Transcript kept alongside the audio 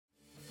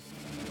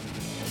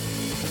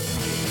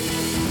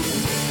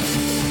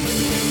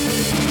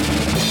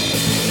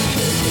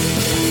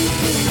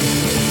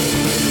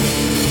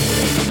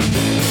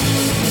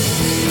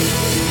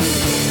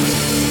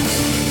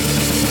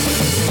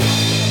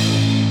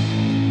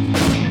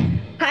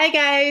Hi,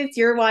 guys.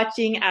 You're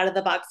watching Out of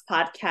the Box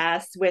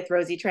podcast with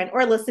Rosie Trent,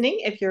 or listening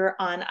if you're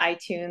on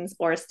iTunes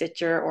or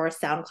Stitcher or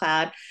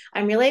SoundCloud.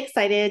 I'm really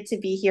excited to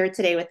be here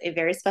today with a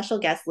very special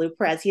guest, Lou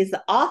Perez. He's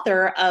the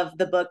author of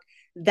the book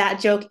That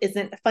Joke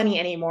Isn't Funny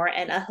Anymore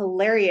and a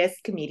hilarious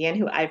comedian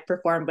who I've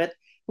performed with.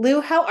 Lou,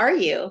 how are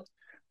you?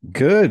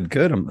 Good,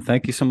 good.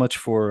 Thank you so much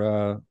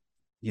for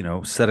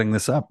setting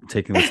this up,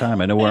 taking the time.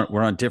 I know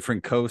we're on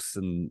different coasts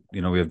and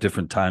we have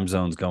different time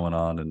zones going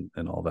on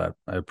and all that.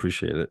 I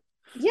appreciate it.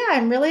 Yeah,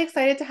 I'm really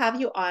excited to have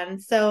you on.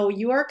 So,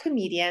 you are a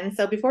comedian.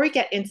 So, before we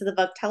get into the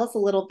book, tell us a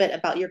little bit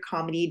about your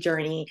comedy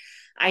journey.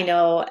 I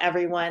know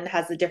everyone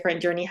has a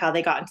different journey, how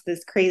they got into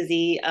this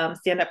crazy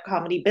stand-up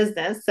comedy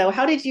business. So,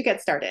 how did you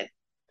get started?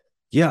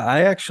 Yeah, I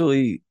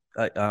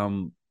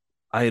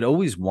had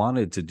always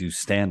wanted to do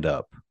stand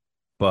up,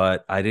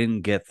 but I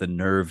didn't get the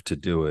nerve to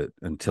do it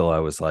until I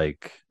was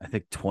like I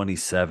think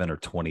 27 or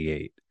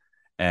 28.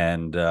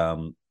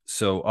 And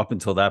so up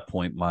until that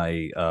point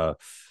my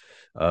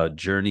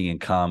journey in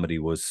comedy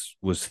was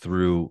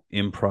through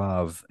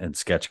improv and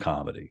sketch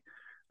comedy.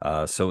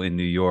 So in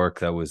New York,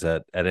 that was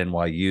at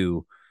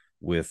NYU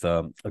with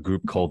a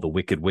group called the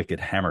Wicked Wicked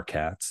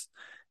Hammercats,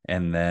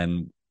 and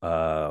then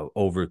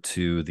over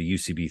to the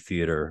UCB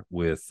Theater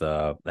with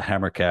the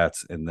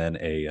Hammercats, and then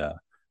a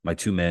my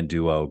two man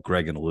duo,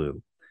 Greg and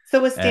Lou. So,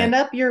 was And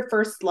stand-up your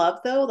first love,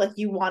 though? Like,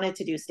 you wanted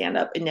to do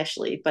stand-up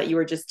initially, but you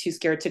were just too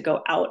scared to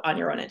go out on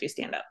your own and do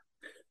stand-up.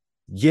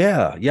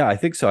 yeah, I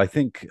think so. I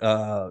think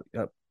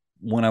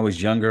when I was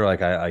younger,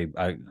 like I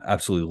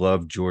absolutely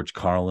loved George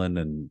Carlin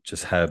and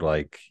just had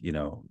like,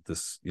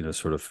 this,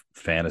 sort of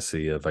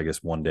fantasy of, I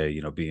guess, one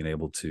day, being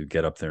able to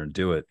get up there and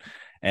do it.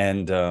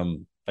 And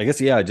I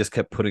guess, yeah, I just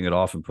kept putting it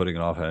off and putting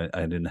it off. I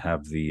didn't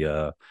have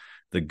the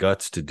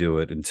guts to do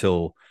it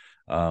until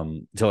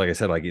like I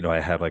said, like, I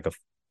had like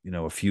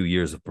a few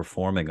years of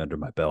performing under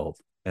my belt.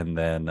 And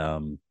then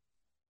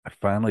I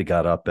finally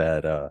got up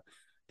at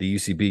the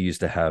UCB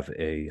used to have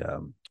I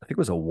think it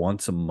was a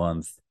once a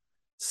month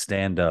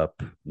stand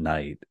up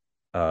night.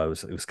 It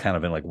was kind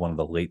of in like one of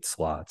the late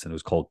slots, and it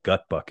was called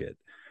Gut Bucket,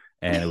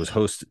 and it was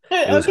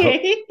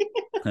Okay.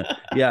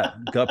 yeah,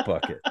 Gut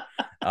Bucket,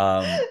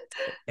 um,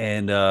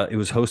 and it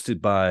was hosted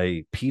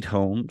by Pete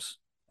Holmes.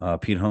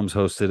 Pete Holmes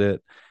hosted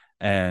it,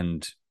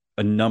 and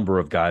a number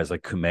of guys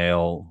like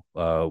Kumail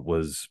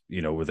was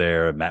were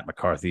there, Matt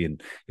McCarthy,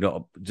 and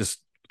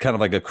just kind of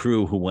like a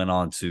crew who went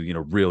on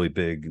to really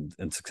big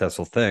and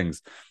successful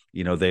things.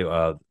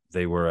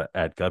 They were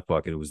at Gut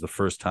Bucket. It was the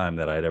first time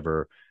that I'd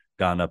ever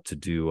gone up to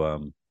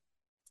do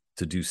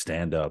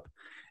stand up,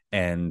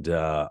 and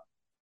I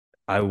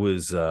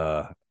was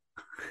uh,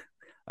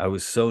 I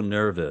was so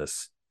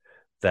nervous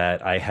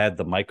that I had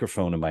the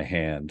microphone in my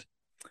hand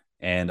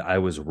and I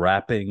was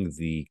wrapping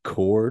the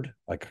cord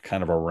like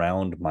kind of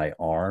around my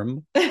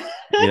arm,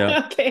 you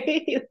know.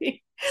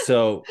 Okay.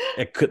 So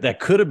that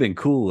could have been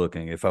cool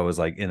looking if I was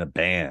like in a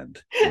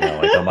band,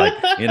 like I'm like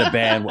in a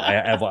band.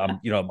 I'm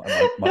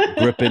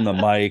gripping the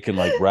mic and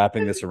like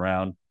wrapping this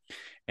around.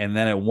 And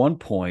then at one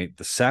point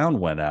the sound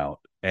went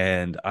out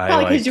and I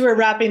Probably because you like, were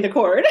wrapping the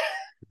cord.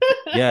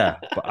 yeah,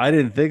 but I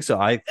didn't think so.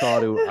 I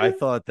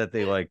thought that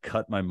they like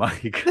cut my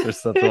mic or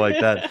something like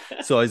that.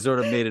 So I sort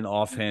of made an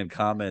offhand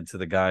comment to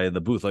the guy in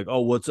the booth, like,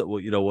 "Oh, what's up?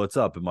 Well, what's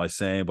up? Am I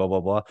saying blah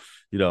blah blah?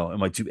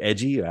 Am I too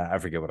edgy? I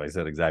forget what I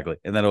said exactly."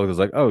 And then I was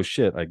like, "Oh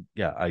shit! I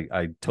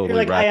You're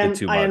totally like, wrapped it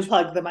too I much.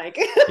 unplugged the mic.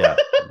 Yeah,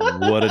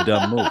 what a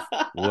dumb move.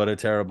 What a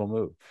terrible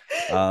move."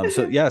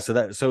 So yeah, so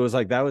it was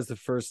like that was the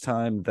first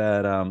time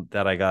that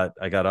I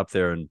got up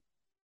there. And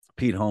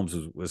Pete Holmes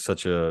was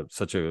such a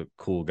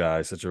cool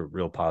guy, such a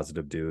real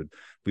positive dude.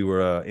 We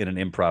were in an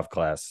improv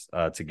class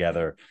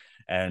together,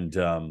 and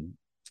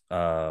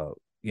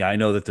yeah, I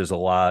know that there's a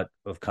lot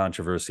of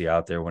controversy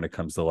out there when it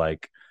comes to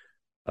like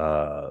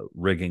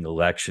rigging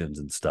elections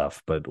and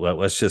stuff. But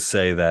let's just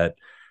say that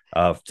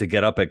to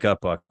get up at Gut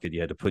Bucket,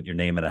 you had to put your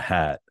name in a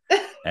hat,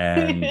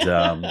 and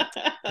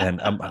I'm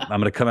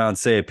going to come out and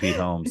say it, Pete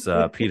Holmes.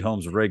 Pete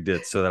Holmes rigged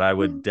it so that I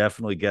would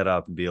definitely get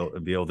up and be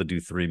able to do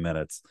 3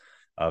 minutes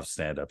of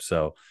stand up.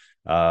 So,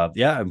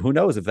 yeah, who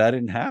knows if that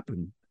didn't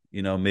happen?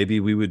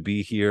 Maybe we would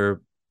be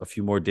here a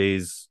few more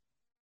days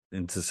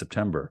into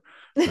September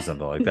or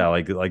something like that.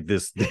 Like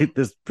this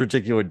this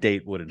particular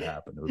date wouldn't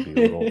happen. It would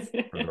be a little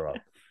further up.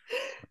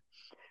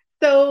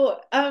 So,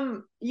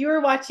 you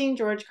were watching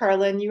George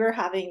Carlin, you were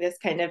having this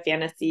kind of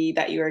fantasy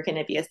that you were going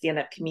to be a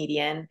stand-up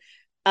comedian.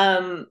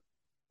 Um,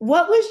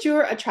 what was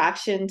your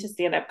attraction to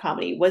stand-up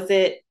comedy? Was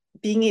it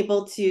being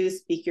able to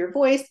speak your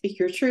voice, speak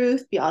your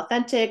truth, be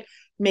authentic,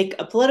 make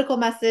a political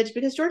message?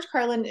 Because George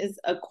Carlin is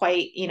a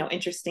quite,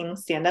 interesting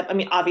stand-up. I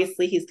mean,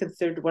 obviously he's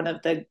considered one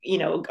of the,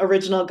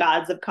 original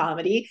gods of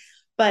comedy,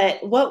 but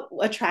what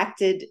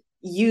attracted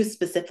you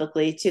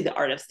specifically to the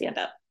art of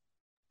stand-up?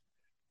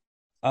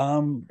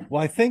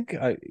 Well, I think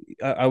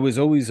I was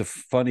always a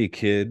funny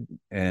kid,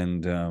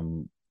 and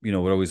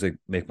would always like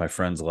make my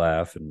friends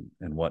laugh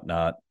and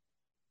whatnot.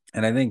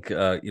 And I think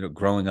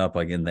growing up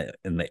like in the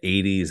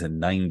 80s and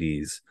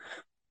 90s,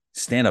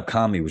 stand-up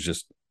comedy was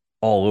just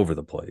all over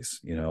the place,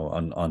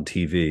 on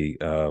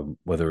TV,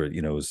 whether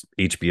it was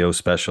HBO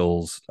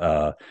specials,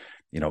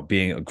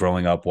 being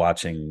growing up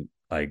watching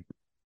like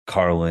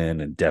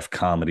Carlin and Def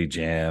Comedy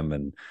Jam,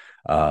 and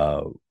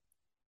uh,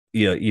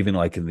 even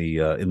like in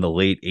the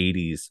late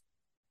 '80s,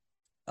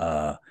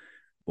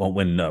 well,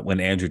 when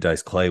Andrew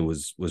Dice Clay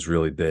was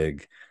really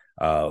big,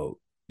 uh,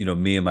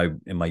 me and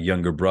my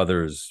younger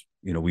brothers,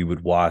 we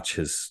would watch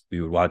his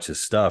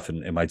stuff,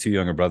 and my two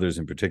younger brothers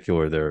in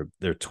particular,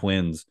 they're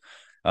twins.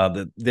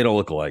 They don't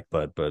look alike,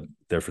 but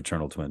they're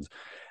fraternal twins.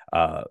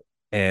 Uh,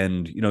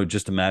 and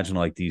just imagine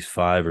like these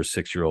 5 or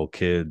 6 year old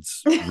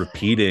kids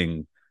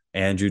repeating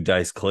Andrew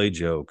Dice Clay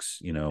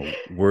jokes,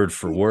 word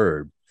for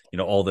word,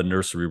 all the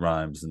nursery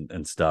rhymes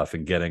and stuff,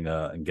 and getting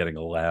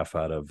a laugh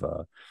out of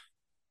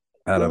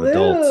Lou,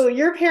 adults.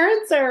 your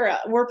parents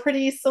were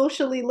pretty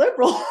socially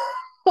liberal.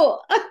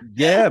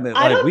 Yeah, but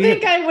I like don't we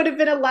think had, I would have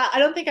been allowed. I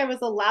don't think I was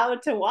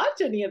allowed to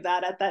watch any of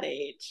that at that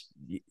age.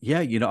 yeah,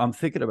 I'm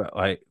thinking about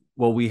like,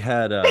 well, we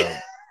had,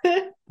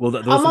 well,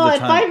 those I'm are all the at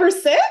time. 5 or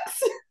 6.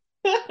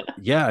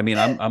 Yeah, I mean,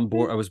 I'm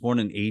born. I was born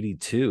in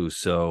 '82,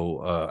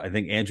 so I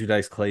think Andrew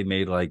Dice Clay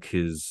made like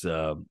his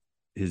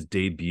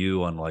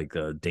debut on like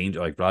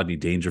like Rodney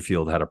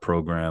Dangerfield had a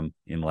program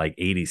in like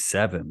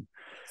 '87.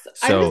 So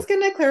I'm just So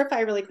going to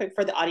clarify really quick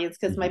for the audience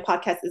because my mhm.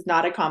 podcast is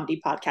not a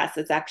comedy podcast.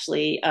 It's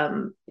actually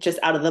just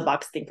out of the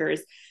box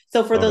thinkers.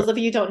 So for Okay, those of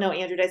you who don't know,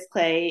 Andrew Dice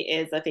Clay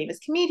is a famous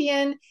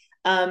comedian.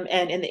 And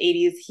in the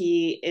 80s,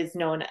 he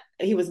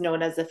was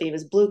known as a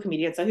famous blue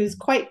comedian. So he was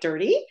quite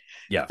dirty.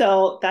 yeah,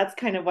 So that's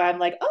kind of why I'm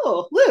like,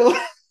 oh, Lou,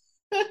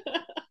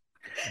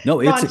 no,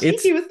 it's raunchy.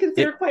 it's He was it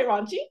considered quite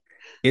raunchy.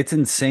 it's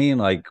insane.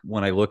 Like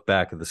when I look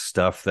back at the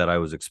stuff that I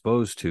was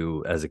exposed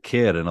to as a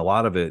kid, and a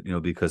lot of it,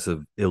 because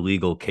of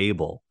illegal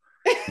cable,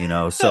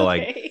 so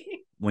like Okay.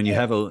 when you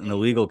have an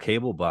illegal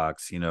cable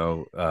box, at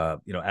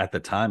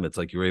the time, it's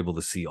like you're able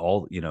to see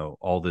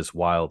all this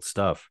wild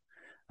stuff.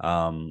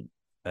 Um,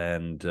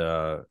 and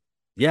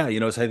yeah,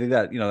 so I think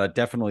that, that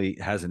definitely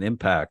has an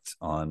impact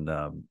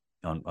on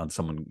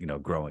someone,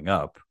 growing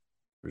up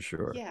for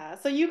sure. Yeah.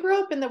 So you grew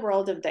up in the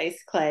world of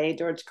Dice Clay,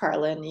 George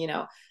Carlin,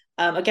 again,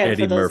 for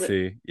Eddie those,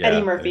 Murphy, Eddie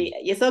yeah, Murphy.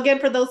 and Yeah. So again,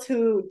 for those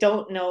who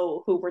don't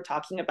know who we're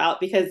talking about,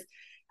 because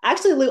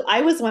actually, Lou,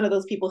 I was one of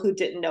those people who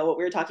didn't know what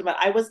we were talking about.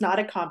 I was not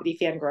a comedy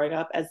fan growing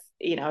up, as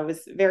I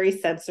was very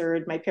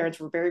censored. My parents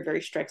were very,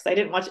 very strict. So I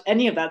didn't watch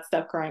any of that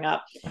stuff growing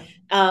up.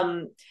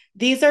 Um,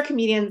 these are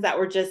comedians that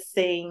were just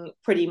saying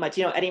pretty much,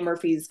 Eddie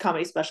Murphy's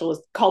comedy special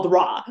was called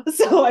Raw.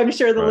 So I'm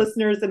sure the right,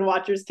 listeners and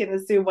watchers can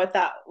assume what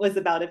that was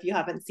about if you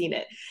haven't seen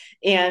it.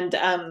 And,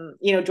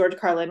 George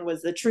Carlin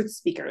was a truth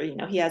speaker.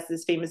 He has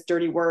this famous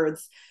dirty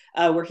words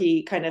where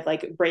he kind of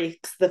like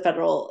breaks the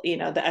federal, the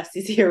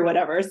FCC or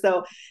whatever.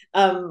 So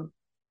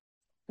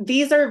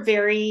these are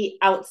very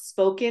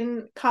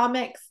outspoken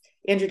comics.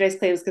 Andrew Dice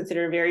Clay was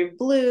considered very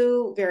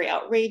blue, very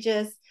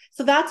outrageous.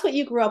 So that's what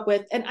you grew up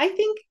with. And I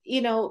think,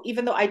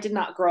 even though I did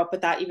not grow up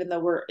with that, even though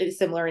we're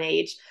similar in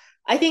age,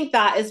 I think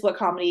that is what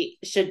comedy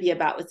should be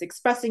about, is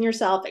expressing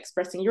yourself,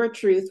 expressing your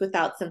truth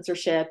without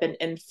censorship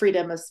and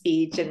freedom of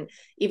speech. And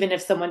even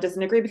if someone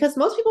doesn't agree, because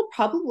most people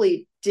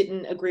probably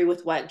didn't agree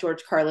with what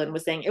George Carlin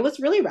was saying. It was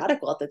really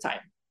radical at the time.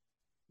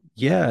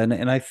 yeah,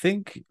 and I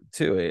think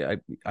too,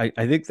 I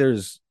think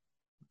there's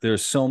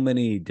so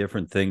many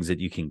different things that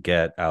you can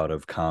get out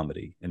of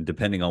comedy, and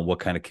depending on what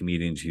kind of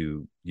comedians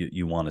you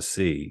want to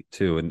see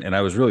too. And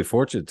I was really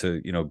fortunate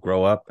to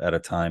grow up at a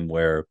time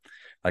where,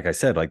 like I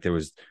said, like there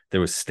was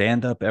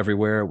stand up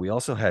everywhere. We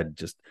also had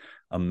just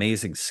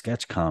amazing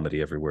sketch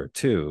comedy everywhere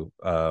too.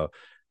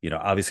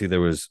 Obviously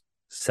there was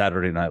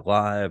Saturday Night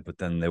Live, but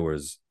then there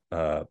was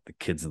the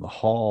Kids in the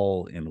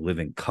Hall, in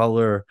Living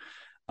Color.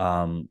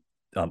 um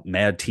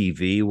Mad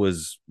TV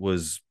was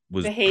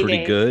The pretty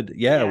heyday. good.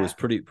 Yeah, it was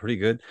Yeah. pretty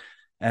good.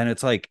 And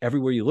it's like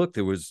everywhere you look,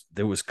 there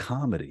was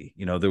comedy.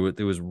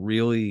 There was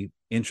really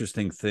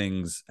interesting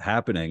things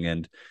happening,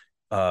 and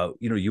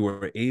you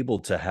were able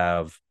to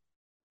have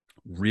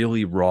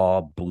really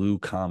raw blue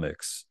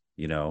comics,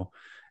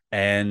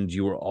 and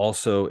you were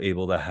also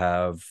able to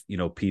have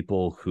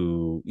people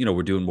who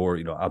were doing more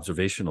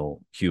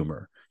observational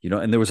humor,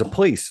 and there was a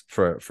place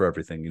for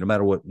everything, no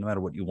matter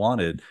what you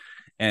wanted.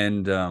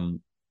 And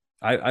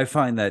I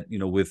find that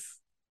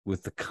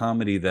with the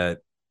comedy that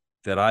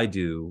I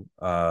do,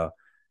 I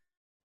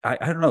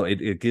don't know,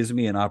 it gives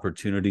me an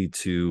opportunity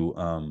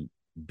to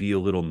be a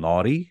little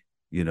naughty,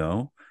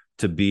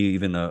 to be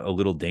even a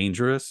little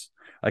dangerous.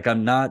 Like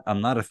I'm not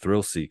a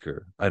thrill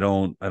seeker. I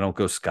don't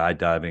go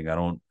skydiving. I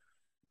don't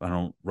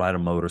ride a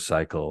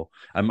motorcycle.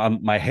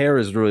 My hair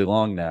is really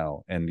long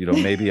now, and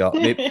maybe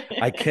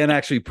I can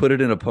actually put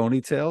it in a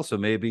ponytail. So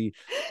maybe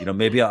I'm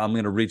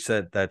going to reach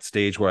that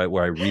stage where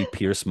I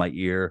re-pierce my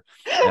ear,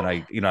 and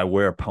I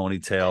wear a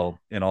ponytail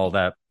and all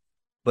that.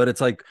 But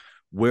it's like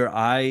where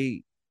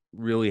I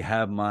really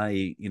have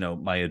my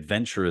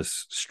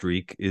adventurous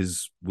streak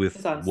is with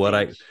It's on what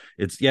I stage.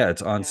 it's yeah,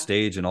 it's on Yeah.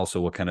 stage, and also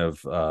what kind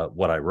of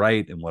what I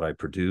write and what I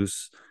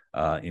produce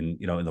in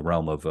the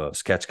realm of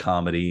sketch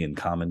comedy and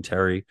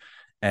commentary.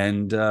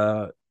 And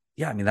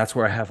yeah, I mean that's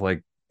where I have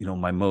like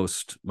my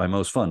most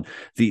fun.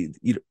 The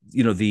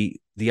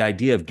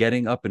idea of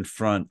getting up in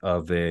front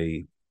of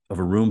a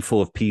room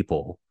full of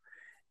people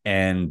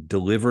and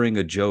delivering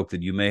a joke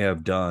that you may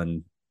have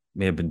been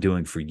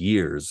doing for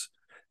years,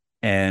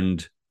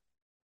 and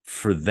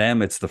for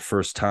them it's the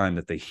first time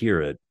that they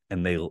hear it,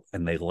 and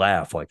they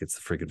laugh like it's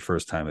the freaking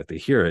first time that they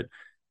hear it.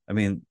 I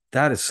mean,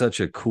 that is such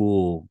a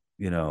cool,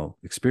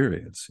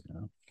 experience.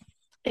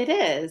 It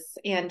is.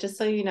 And just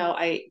so you know,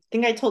 I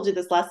think I told you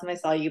this last time I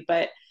saw you,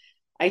 but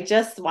I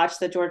just watched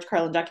the George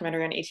Carlin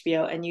documentary on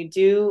HBO, and you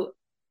do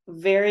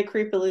very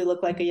creepily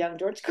look like a young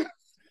George Carlin.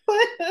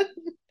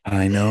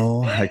 I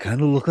know. I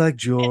kind of look like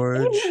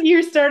George.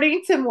 You're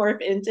starting to morph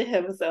into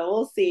him, so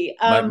we'll see.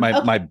 My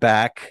Okay.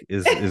 back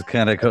is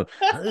kind of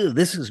oh,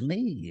 this is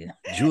me,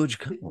 George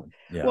Cohen.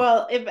 Yeah.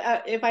 Well,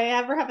 if I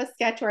ever have a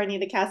sketch where I need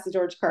to cast a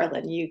George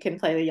Carlin, you can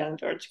play the young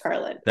George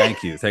Carlin.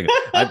 Thank you. Thank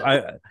you.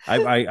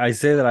 I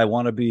say that I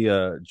want to be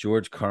a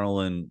George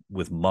Carlin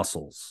with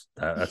muscles.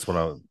 That's what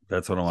I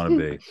want to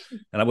be.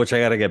 And which I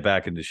got to get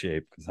back into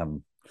shape because I've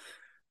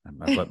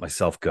let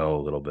myself go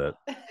a little bit.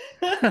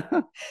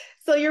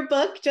 So your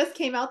book just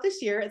came out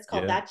this year. It's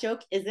called Yeah. That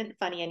Joke Isn't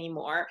Funny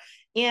Anymore.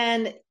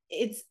 And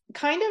it's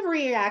kind of a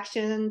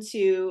reaction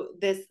to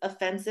this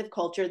offensive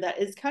culture that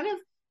is kind of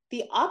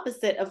the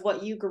opposite of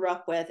what you grew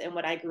up with and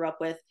what I grew up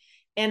with.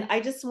 And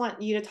I just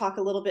want you to talk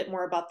a little bit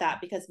more about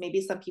that, because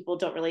maybe some people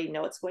don't really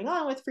know what's going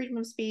on with freedom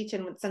of speech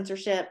and with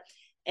censorship.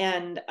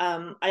 And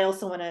I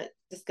also want to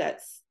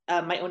discuss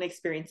my own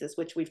experiences,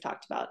 which we've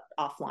talked about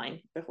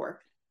offline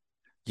before.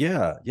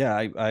 Yeah.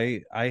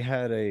 I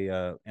had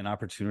an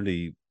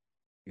opportunity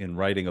in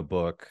writing a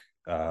book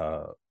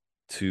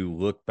to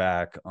look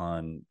back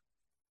on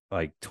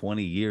like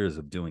 20 years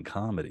of doing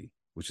comedy,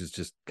 which is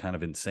just kind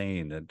of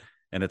insane.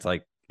 And it's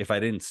like, if I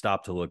didn't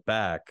stop to look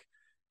back,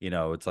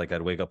 it's like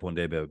I'd wake up one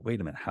day and be like, wait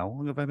a minute, how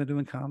long have I been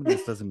doing comedy?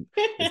 This doesn't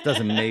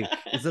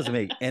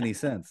make any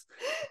sense.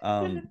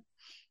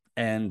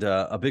 And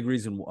a big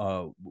reason,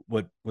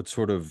 what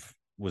sort of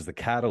was the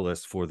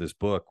catalyst for this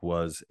book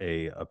was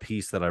a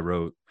piece that I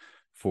wrote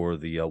for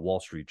the Wall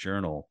Street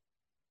Journal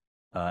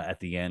at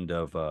the end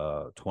of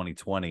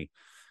 2020,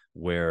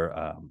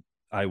 where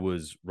I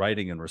was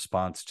writing in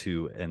response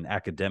to an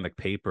academic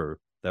paper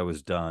that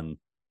was done,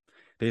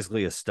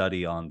 basically a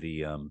study on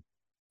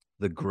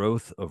the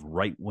growth of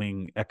right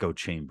wing echo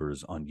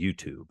chambers on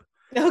YouTube.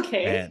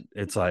 Okay. And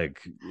it's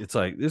like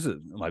this is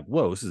like,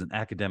 whoa, this is an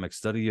academic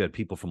study. You had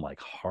people from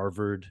like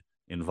Harvard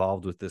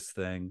involved with this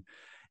thing.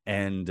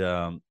 And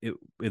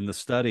in the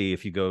study,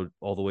 if you go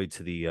all the way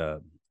to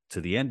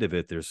the end of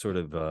it, there's sort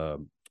of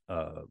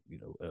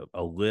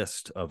a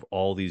list of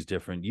all these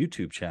different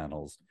YouTube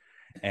channels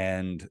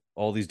and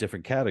all these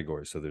different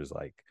categories. So there's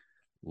like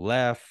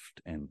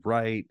left and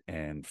right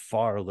and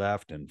far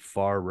left and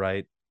far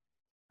right.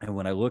 And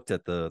when I looked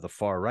at the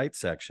far right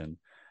section,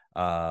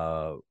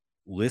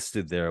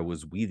 listed there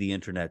was We the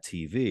Internet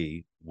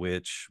TV,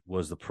 which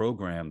was the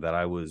program that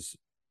I was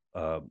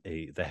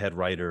the head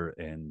writer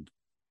and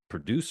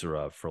producer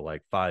of for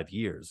like 5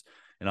 years,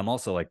 and I'm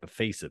also like the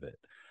face of it.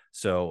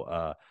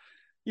 So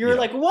You're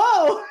like,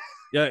 whoa.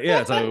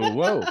 yeah, it's like,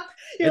 whoa.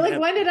 You're like,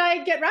 when did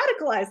I get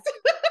radicalized?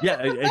 Yeah,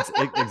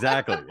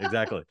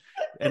 exactly.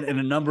 And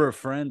a number of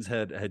friends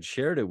had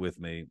shared it with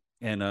me,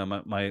 and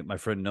my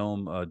friend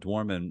Noam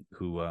Dwarman,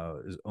 who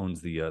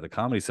owns the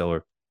Comedy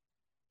Cellar,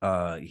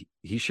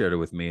 he shared it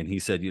with me, and he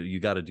said, you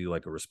got to do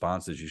like a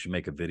responses. You should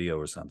make a video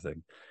or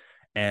something.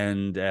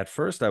 And at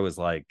first, I was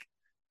like,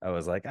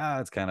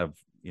 it's kind of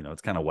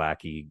it's kind of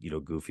wacky,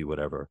 goofy,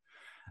 whatever.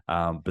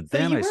 But So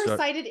then you I were start.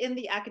 cited in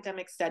the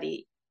academic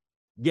study.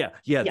 Yeah,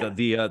 Yeah,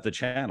 the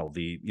channel,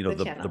 the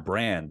the channel.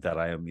 brand that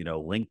I am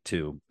linked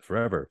to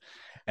forever.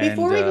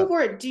 Before And we move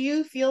forward, do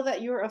you feel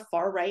that you're a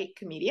far right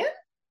comedian?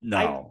 I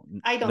no,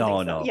 I don't think no,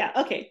 so. no, Yeah,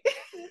 okay.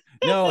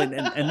 no, and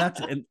that's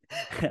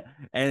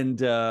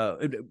and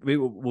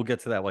we'll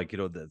get to that, like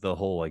the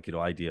whole like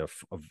idea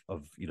of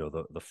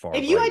the far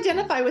If you right. And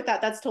identify with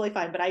that, that's totally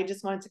fine. But I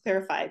just wanted to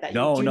clarify that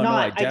you do no,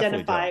 I not definitely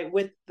identify don't.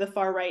 with the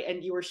far right,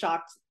 and you were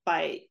shocked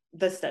by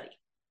the study.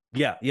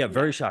 Yeah, Yeah.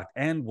 very shocked.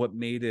 And what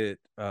made it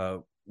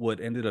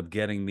what ended up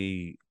getting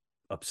me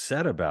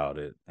upset about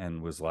it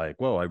and was like,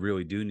 whoa, I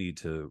really do need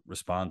to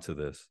respond to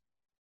this,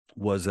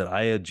 was that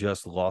I had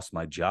just lost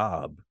my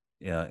job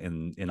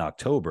in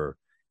October,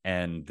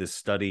 and this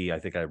study, I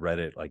think I read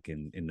it like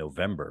in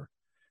November,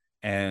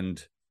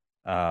 and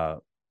uh,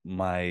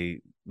 my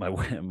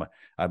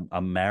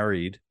I'm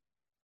married.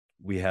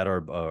 We had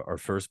our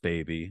first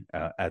baby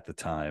at the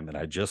time, and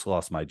I just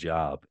lost my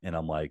job, and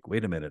I'm like,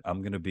 wait a minute,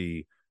 I'm going to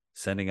be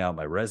sending out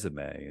my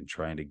resume and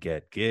trying to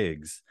get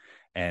gigs,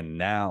 and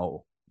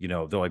now they're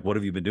like, what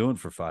have you been doing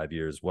for 5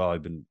 years? Well,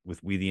 I've been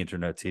with We the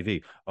Internet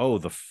TV. Oh,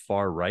 the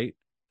far right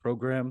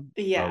program,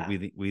 Yeah.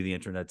 We the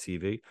Internet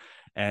TV.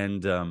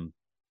 And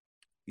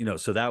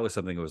so that was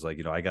something that was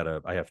like,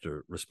 I have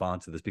to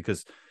respond to this,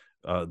 because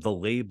the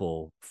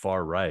label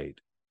far right,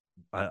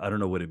 I don't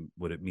know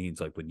what it means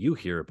like when you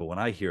hear it, but when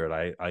I hear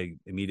it, I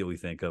immediately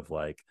think of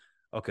like,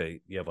 okay,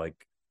 you have like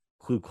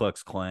Ku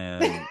Klux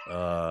Klan,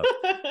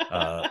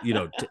 you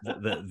know,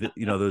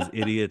 you know, those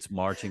idiots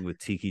marching with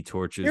tiki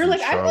torches You're in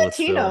like, I'm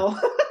Charlottesville. Latino.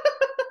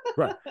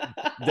 Right.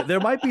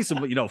 There might be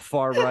some, you know,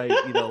 far right,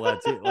 you know,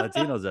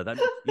 Latinos that,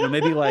 you know,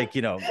 maybe like,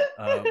 you know,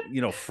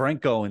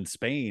 Franco in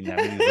Spain. I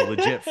mean, he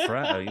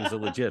was a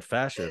legit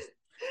fascist.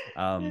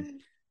 Um,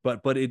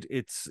 but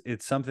it's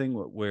something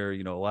where,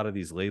 you know, a lot of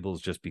these labels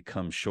just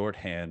become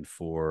shorthand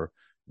for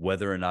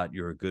whether or not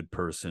you're a good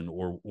person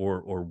or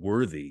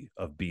worthy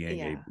of being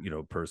a, Yeah. you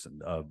know, person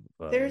of,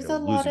 you There's know, a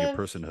lot losing your of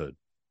personhood.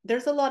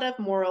 there's a lot of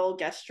moral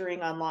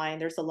gesturing online.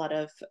 There's a lot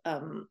of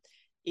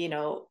you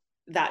know,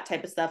 that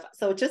type of stuff.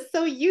 So just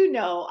so you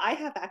know, I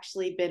have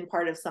actually been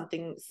part of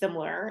something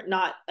similar,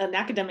 not an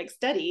academic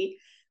study.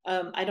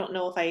 I don't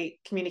know if I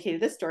communicated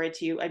this story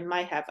to you. I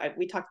might have.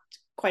 We talked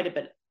quite a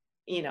bit,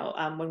 you know,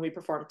 when we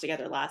performed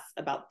together last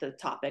about the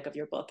topic of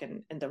your book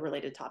and the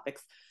related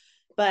topics.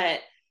 But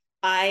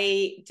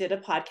I did a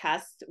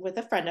podcast with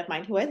a friend of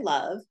mine who I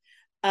love.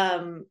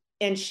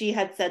 And she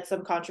had said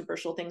some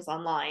controversial things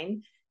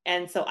online.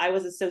 And so I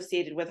was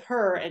associated with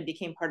her and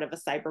became part of a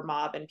cyber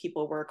mob, and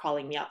people were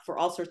calling me out for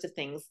all sorts of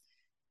things.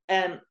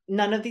 And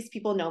none of these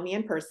people know me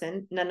in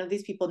person. None of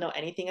these people know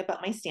anything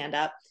about my stand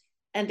up.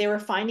 And they were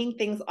finding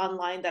things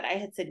online that I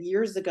had said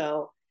years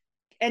ago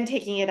and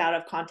taking it out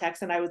of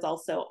context. And I was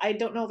also, I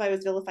don't know if I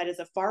was vilified as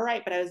a far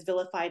right, but I was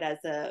vilified as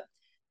a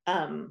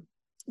um,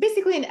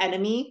 basically an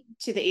enemy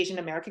to the Asian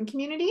American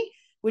community,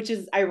 which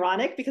is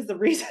ironic because the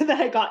reason that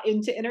I got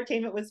into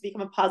entertainment was to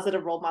become a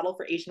positive role model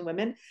for Asian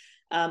women.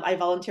 I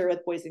volunteer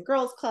with Boys and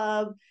Girls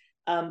Club.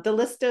 The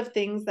list of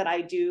things that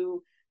I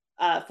do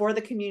for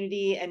the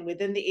community and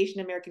within the Asian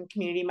American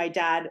community, my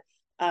dad,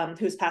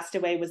 who's passed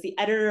away, was the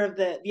editor of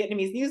the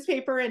Vietnamese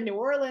newspaper in New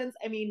Orleans.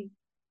 I mean,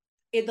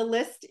 the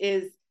list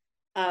is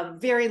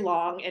very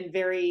long and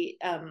very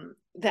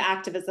the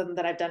activism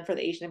that I've done for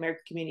the Asian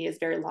American community is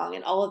very long,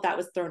 and all of that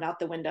was thrown out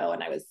the window,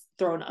 and I was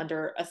thrown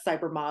under a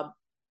cyber mob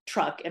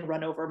truck and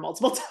run over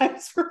multiple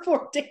times for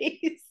 4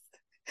 days.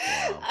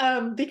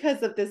 Wow.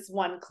 Because of this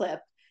one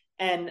clip,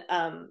 and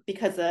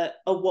because a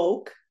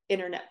woke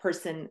internet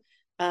person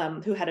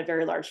who had a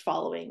very large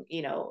following,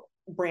 you know,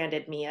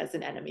 branded me as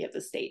an enemy of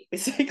the state,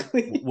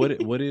 basically. What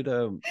did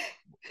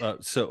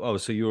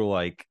so you were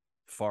like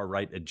far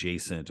right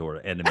adjacent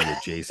or enemy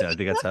adjacent. I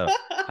think that's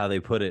how they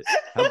put it.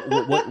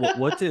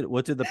 What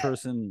did the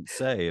person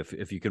say,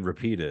 if you can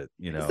repeat it,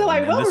 you know? So I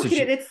And will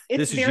repeat it. It's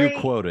this is you very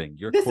quoting.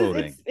 You're this is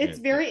quoting. it's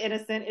very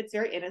innocent. It's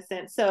very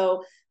innocent.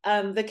 So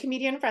the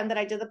comedian friend that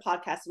I did the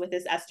podcast with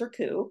is Esther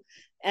Koo,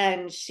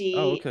 and Oh, she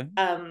okay.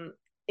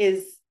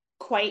 is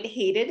quite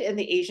hated in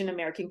the Asian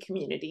American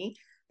community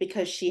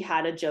because she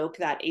had a joke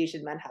that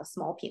Asian men have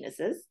small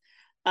penises.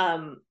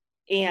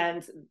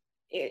 And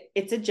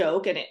it's a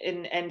joke,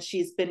 and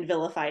she's been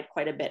vilified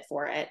quite a bit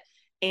for it.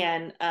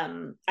 And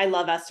I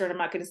love Esther, and I'm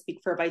not going to speak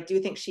for her, but I do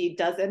think she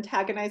does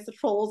antagonize the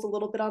trolls a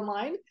little bit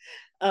online.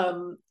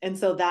 And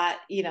so that,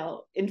 you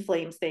know,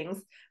 inflames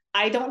things.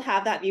 I don't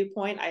have that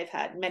viewpoint. I've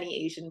had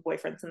many Asian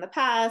boyfriends in the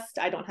past.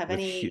 I don't have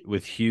any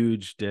With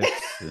huge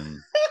dicks and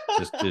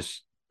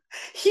just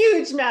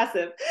huge,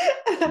 massive.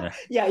 yeah.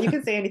 Yeah, you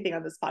can say anything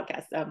on this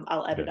podcast.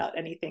 I'll edit Okay. out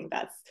anything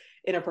that's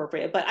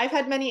inappropriate. But I've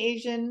had many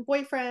Asian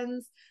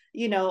boyfriends.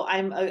 You know,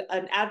 I'm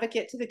an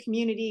advocate to the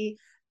community.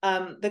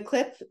 The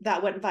clip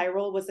that went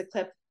viral was a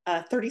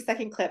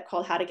 30-second clip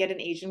called "How to Get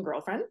an Asian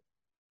Girlfriend."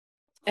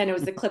 And it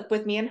was a clip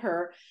with me and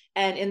her.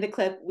 And in the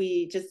clip,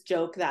 we just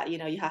joke that, you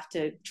know, you have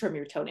to trim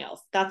your toenails.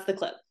 That's the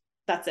clip.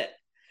 That's it.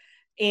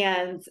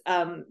 And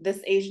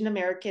this Asian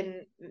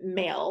American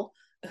male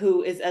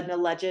who is an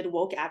alleged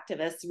woke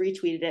activist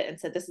retweeted it and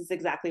said, "This is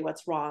exactly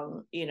what's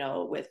wrong, you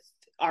know, with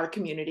our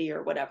community,"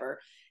 or whatever.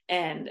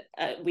 And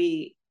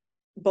we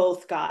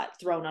both got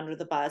thrown under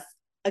the bus.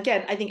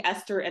 Again, I think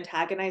Esther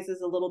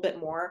antagonizes a little bit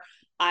more.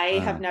 I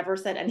have Uh, never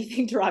said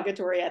anything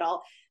derogatory at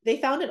all. They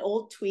found an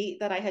old tweet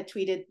that I had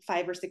tweeted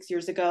 5 or 6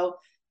 years ago,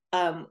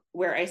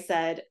 where I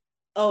said,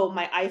 "Oh,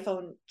 my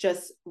iPhone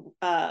just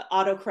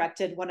auto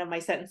corrected one of my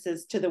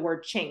sentences to the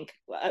word chink.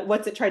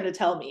 What's it trying to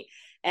tell me?"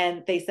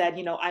 And they said,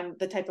 "You know, I'm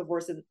the type of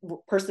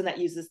person that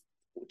uses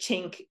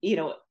chink, you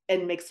know,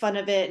 and makes fun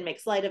of it and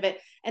makes light of it."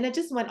 And it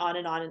just went on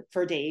and on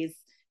for days.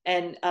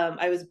 And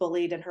I was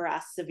bullied and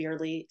harassed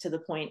severely to the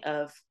point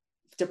of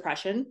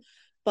depression.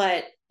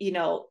 But, you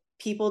know,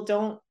 people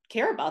don't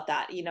care about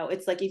that. You know,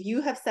 it's like if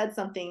you have said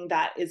something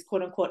that is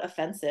quote unquote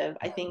offensive,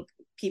 I think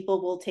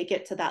people will take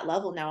it to that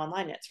level now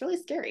online. It's really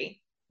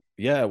scary.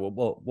 yeah.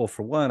 Well.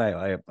 For one,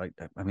 I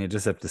mean, I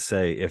just have to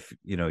say, if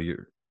you know,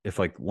 if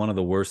like one of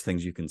the worst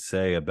things you can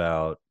say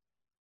about,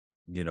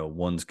 you know,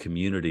 one's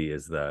community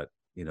is that,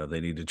 you know, they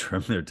need to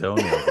trim their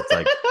toenails. It's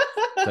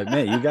like,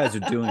 man, you guys are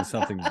doing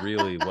something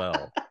really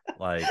well.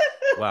 Like,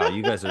 wow,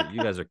 you guys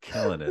are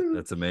killing it.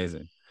 That's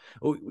amazing.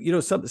 Oh, you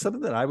know,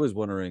 something that I was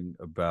wondering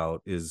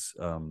about is,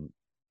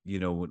 you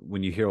know,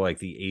 when you hear like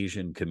the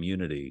Asian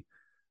community,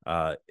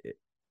 it,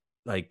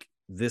 like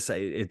this,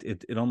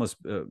 it almost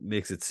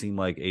makes it seem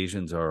like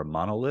Asians are a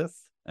monolith,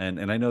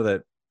 and I know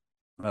that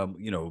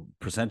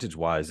percentage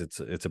wise, it's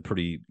a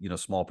pretty,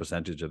 small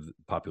percentage of the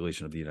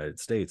population of the United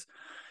States.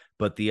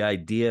 But the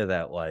idea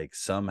that like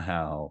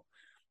somehow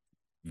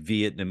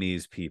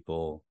Vietnamese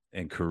people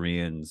and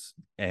Koreans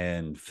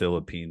and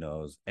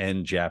Filipinos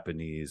and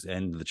Japanese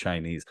and the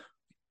Chinese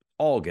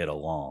all get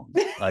along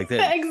like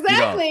that,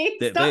 Exactly.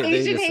 Stop they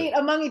Asian just, hate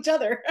among each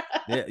other.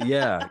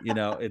 yeah,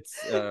 it's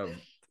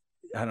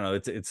I don't know,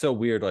 it's so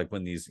weird like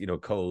when these,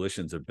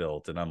 coalitions are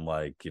built, and I'm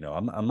like,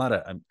 I'm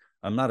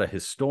not a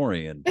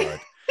historian, but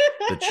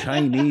the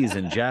Chinese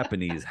and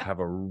Japanese have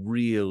a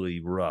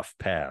really rough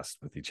past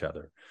with each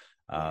other.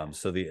 Yeah.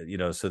 So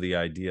the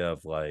idea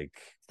of like,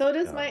 So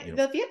does uh, my you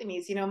know, the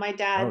Vietnamese. My oh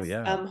dad's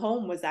yeah,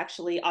 home was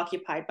actually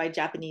occupied by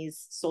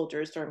Japanese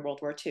soldiers during World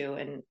War II,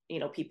 and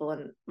people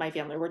in my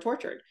family were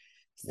tortured.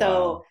 So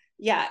wow,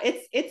 yeah,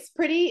 it's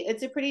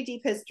a pretty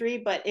deep history,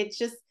 but it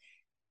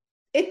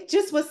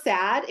just was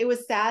sad. It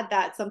was sad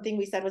that something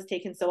we said was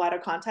taken so out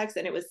of context,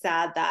 and it was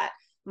sad that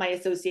my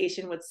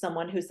association with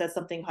someone who says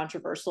something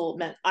controversial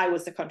meant I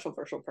was a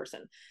controversial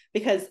person.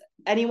 Because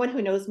anyone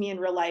who knows me in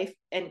real life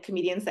and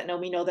comedians that know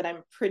me know that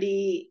I'm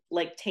pretty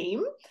like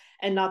tame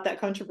and not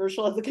that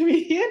controversial as a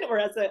comedian or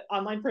as an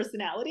online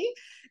personality.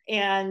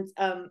 And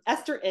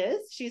Esther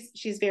is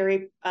she's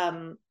very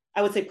I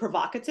would say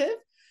provocative,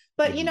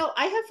 but mm-hmm.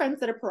 I have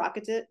friends that are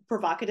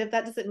provocative.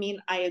 That doesn't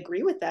mean I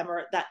agree with them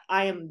or that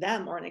I am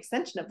them or an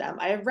extension of them.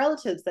 I have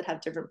relatives that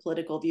have different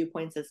political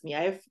viewpoints as me.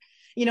 I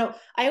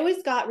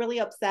always got really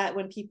upset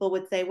when people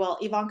would say, well,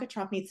 Ivanka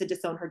Trump needs to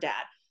disown her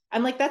dad.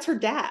 I'm like, that's her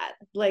dad.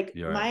 Like,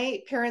 You're right. my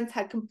parents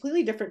had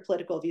completely different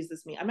political views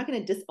as me. I'm not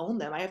going to disown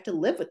them. I have to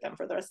live with them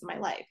for the rest of my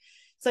life.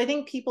 So I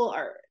think people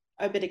are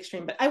a bit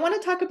extreme, but I want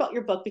to talk about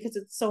your book because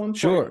it's so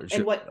important, Sure,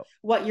 and sure.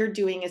 what you're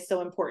doing is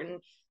so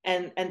important,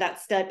 and that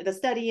the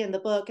study and the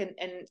book, and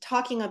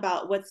talking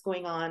about what's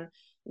going on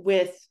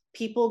with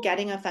people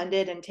getting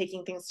offended and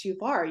taking things too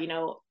far.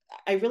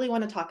 I really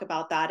want to talk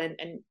about that,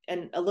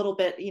 and a little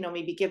bit,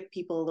 maybe give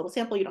people a little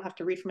sample. You don't have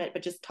to read from it,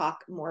 but just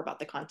talk more about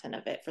the content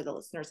of it for the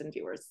listeners and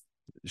viewers.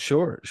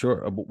 Sure,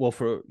 sure. Well,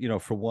 for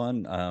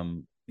one,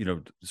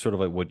 sort of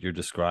like what you're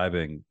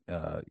describing,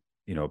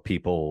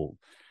 people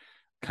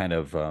kind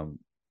of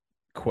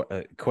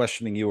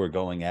questioning you or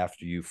going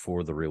after you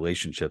for the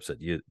relationships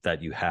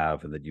that you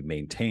have and that you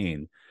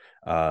maintain.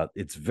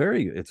 It's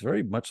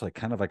very much like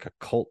kind of like a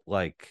cult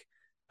like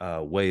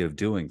way of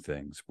doing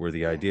things, where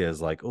the Yeah. idea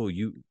is like, oh,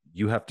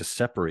 you have to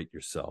separate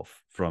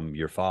yourself from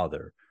your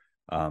father,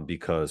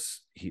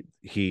 because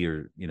he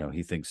or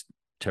he thinks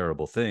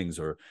terrible things,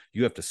 or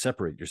you have to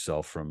separate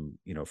yourself from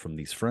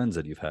these friends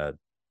that you've had.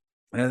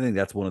 And I think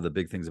that's one of the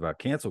big things about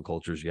cancel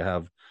culture is you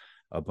have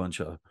a bunch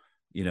of,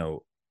 you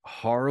know,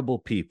 horrible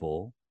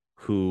people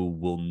who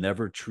will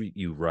never treat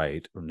you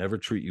right or never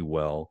treat you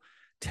well,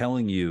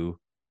 telling you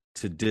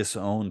to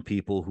disown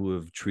people who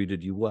have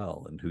treated you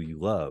well and who you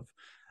love.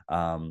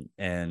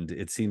 And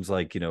it seems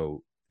like,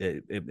 when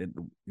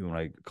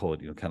I call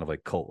it, kind of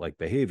like cult like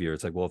behavior,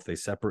 it's like, well,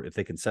 if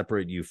they can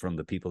separate you from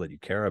the people that you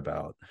care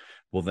about,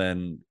 well,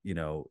 then,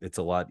 it's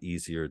a lot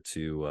easier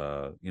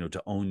to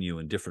own you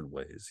in different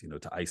ways,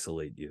 to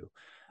isolate you.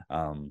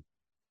 Um,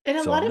 And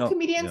a so lot of no,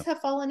 comedians have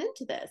fallen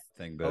into this.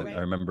 thing, Oh, but I right.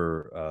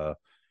 remember,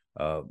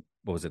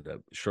 what was it?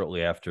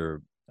 Shortly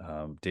after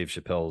Dave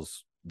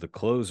Chappelle's The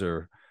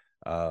Closer,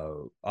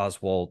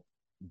 Oswald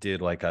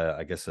did like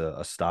I guess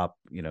a stop.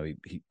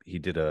 He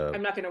did a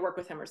I'm not going to work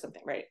with him or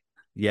something, right?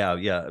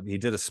 yeah, he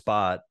did a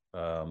spot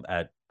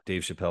at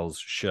Dave Chappelle's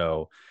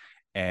show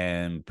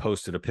and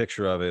posted a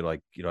picture of it.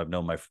 Like, I've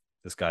known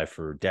this guy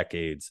for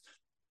decades.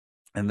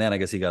 And then I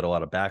guess he got a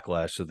lot of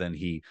backlash. So then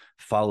he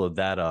followed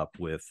that up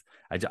with,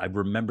 I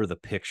remember the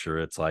picture.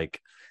 It's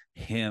like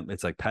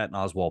it's like Patton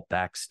Oswalt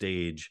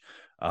backstage,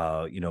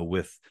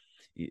 with,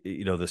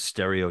 the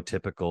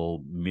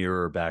stereotypical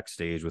mirror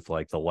backstage with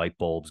like the light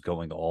bulbs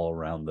going all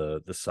around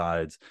the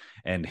sides,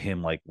 and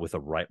him like with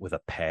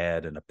a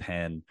pad and a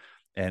pen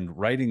and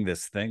writing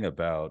this thing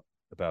about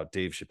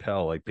Dave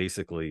Chappelle, like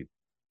basically,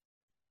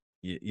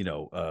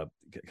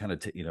 kind of,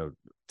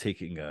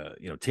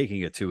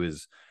 taking it to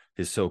his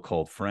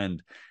so-called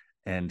friend.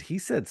 And he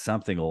said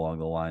something along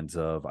the lines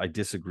of, I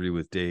disagree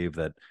with Dave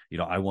that,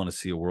 I want to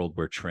see a world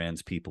where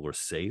trans people are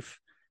safe.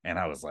 And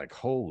I was like,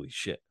 holy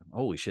shit.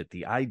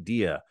 The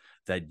idea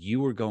that you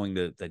were going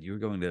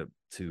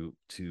to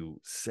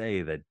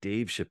say that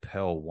Dave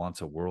Chappelle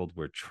wants a world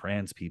where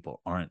trans people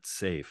aren't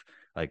safe.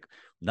 Like,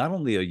 not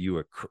only are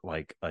you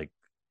like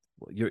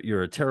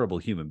you're a terrible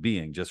human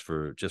being just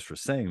for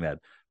saying that,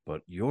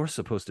 but you're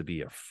supposed to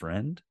be a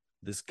friend,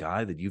 this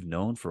guy that you've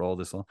known for all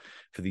this long,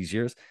 for these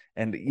years.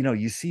 And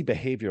you see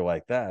behavior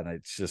like that, and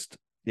it's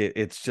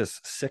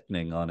just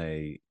sickening on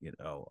a,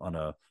 on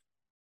a,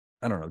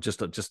 I don't know,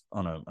 just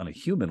on a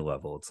human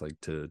level. It's like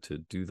to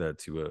do that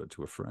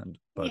to a friend.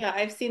 But Yeah,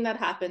 I've seen that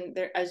happen.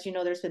 There, as you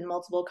know, there's been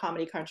multiple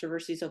comedy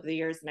controversies over the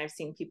years, and I've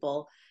seen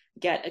people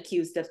get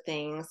accused of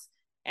things,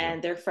 yeah,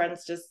 and their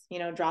friends just,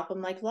 drop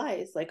them like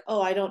flies. Like,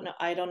 oh, I don't know,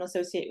 I don't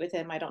associate with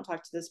him, I don't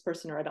talk to this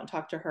person, or I don't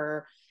talk to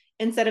her.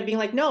 Instead of being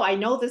like, no, I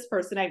know this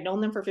person, I've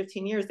known them for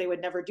 15 years, they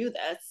would never do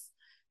this.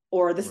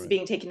 or this is Right.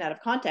 being taken out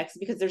of context,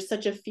 because there's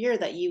such a fear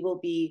that you will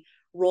be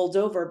rolled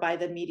over by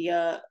the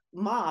media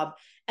mob.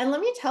 And let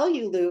me tell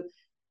you, Lou,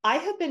 I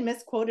have been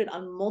misquoted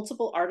on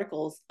multiple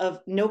articles of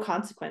no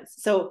consequence.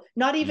 So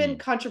not even Mm.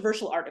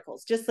 controversial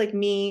articles, just like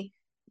me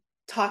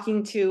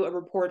talking to a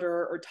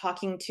reporter or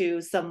talking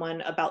to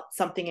someone about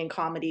something in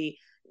comedy.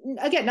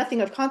 Again,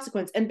 nothing of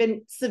consequence, and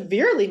been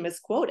severely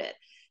misquoted.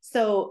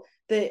 So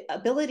the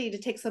ability to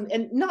take some,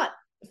 and not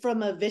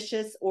from a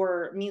vicious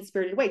or mean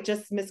spirited way,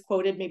 just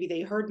misquoted. Maybe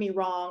they heard me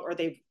wrong, or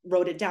they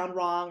wrote it down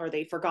wrong, or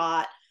they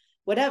forgot,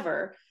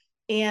 whatever.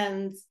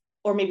 And,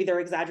 or maybe they're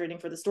exaggerating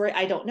for the story.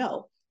 I don't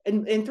know.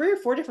 In 3 or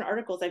 4 different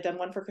articles, I've done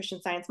one for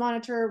Christian Science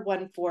Monitor,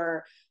 one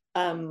for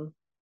a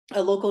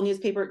local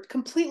newspaper,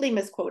 completely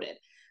misquoted.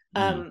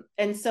 Mm.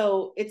 And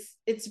so it's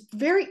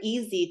very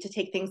easy to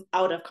take things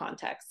out of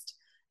context.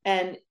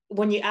 And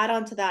when you add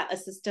on to that a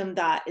system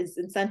that is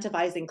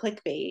incentivizing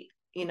clickbait,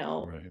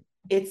 Right.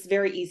 it's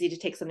very easy to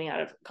take something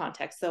out of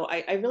context. So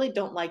I really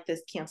don't like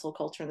this cancel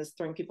culture and this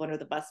throwing people under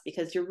the bus,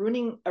 because you're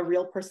ruining a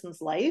real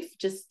person's life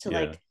just to Yeah.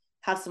 like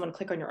have someone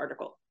click on your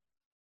article.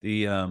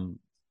 The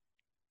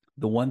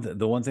the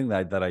one thing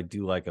that I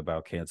do like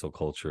about cancel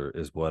culture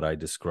is what I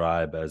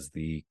describe as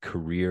the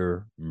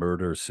career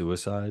murder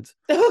suicides,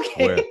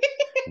 where Okay.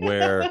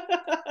 where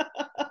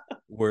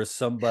where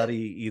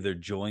somebody either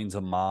joins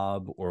a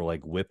mob or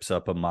like whips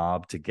up a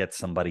mob to get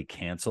somebody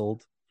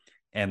canceled,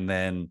 and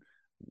then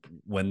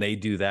when they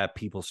do that,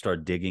 people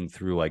start digging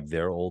through like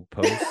their old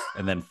posts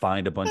and then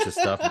find a bunch of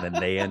stuff, and then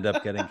they end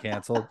up getting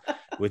canceled,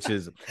 which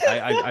is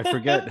I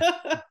forget,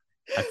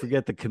 I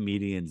forget the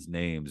comedians'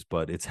 names,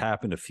 but it's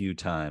happened a few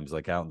times,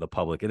 like out in the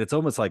public, and it's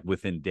almost like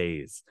within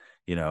days,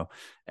 you know.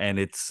 And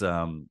it's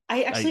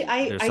I actually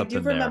I there's I do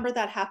something there. remember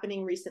that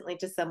happening recently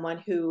to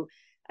someone who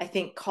I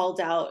think called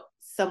out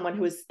someone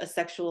who was a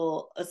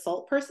sexual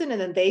assault person,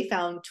 and then they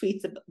found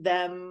tweets of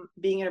them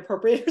being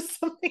inappropriate or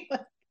something like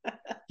that.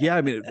 Yeah,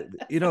 I mean,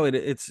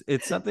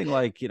 it's something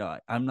like,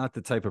 I'm not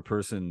the type of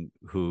person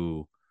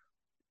who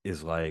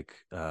is like,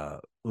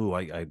 ooh,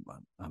 I'm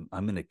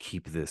going to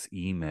keep this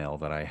email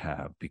that I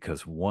have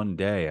because one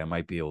day I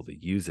might be able to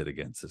use it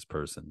against this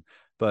person.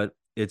 But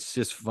it's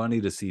just funny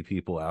to see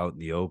people out in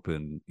the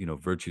open,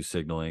 virtue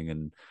signaling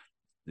and,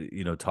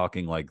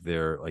 talking like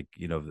they're like,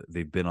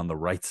 they've been on the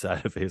right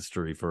side of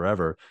history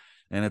forever.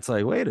 And it's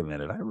like, wait a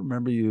minute, I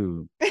remember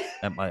you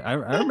I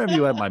remember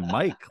you at my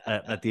mic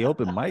at the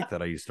open mic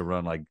that I used to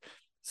run, like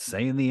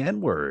saying the N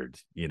word,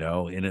 in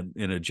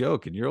a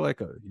joke. And you're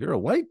a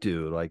white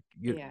dude, like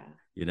Yeah.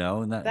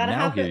 and That now here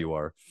happened. you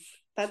are.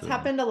 That's So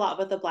happened a lot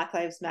with the Black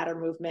Lives Matter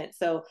movement.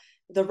 So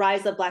the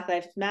rise of Black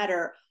Lives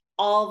Matter,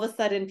 all of a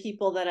sudden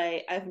people that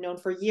I've known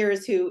for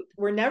years who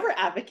were never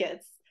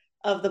advocates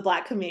of the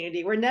Black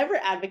community, were never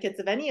advocates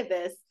of any of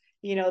this,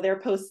 they're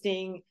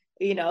posting,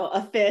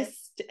 a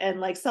fist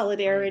and like right.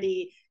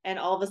 solidarity, and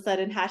all of a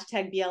sudden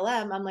hashtag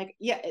BLM. I'm like,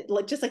 yeah,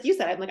 just like you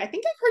said, I'm like, I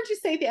think I've heard you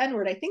say the N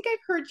word. I think I've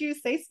heard you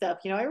say stuff.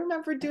 I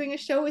remember doing a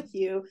show with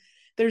you.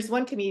 There's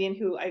one comedian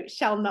who I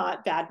shall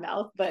not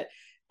badmouth, but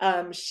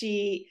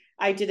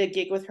I did a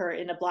gig with her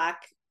in a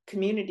Black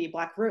community,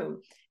 Black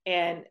room.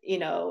 And,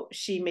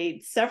 she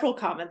made several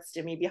comments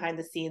to me behind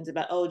the scenes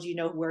about, oh, do you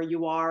know where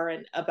you are?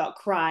 And about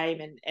crime,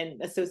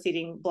 and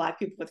associating Black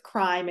people with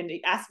crime. And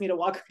asked me to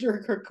walk her to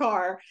her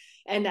car.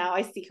 And now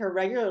I see her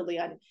regularly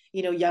on,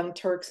 Young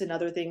Turks and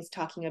other things,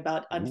 talking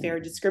about unfair Ooh.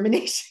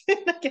 discrimination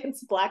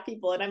against Black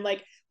people. And I'm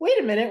like, wait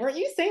a minute, weren't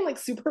you saying like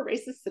super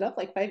racist stuff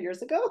like 5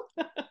 years ago?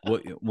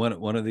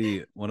 One of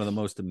the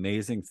most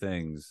amazing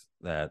things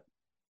that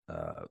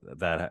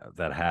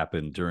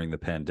happened during the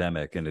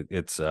pandemic, and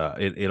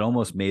it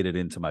almost made it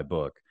into my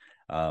book.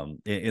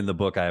 In the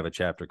book, I have a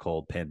chapter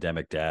called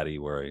 "Pandemic Daddy,"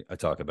 where I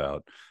talk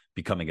about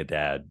becoming a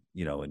dad,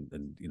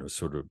 and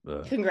sort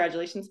of.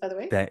 Congratulations, by the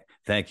way.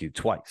 Thank you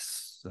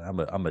twice.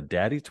 I'm a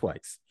daddy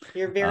twice.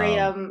 You're very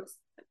Um,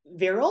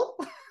 virile.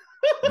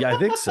 yeah, I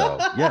think so.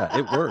 Yeah,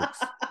 it works.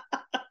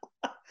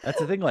 That's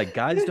the thing. Like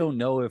guys don't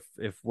know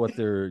if what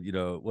they're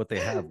what they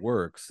have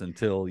works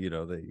until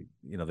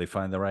they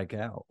find the right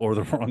gal or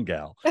the wrong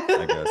gal.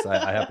 I guess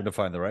I happen to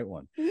find the right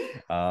one.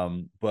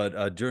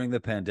 But during the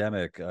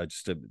pandemic,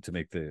 just to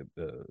make the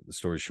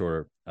story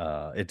shorter,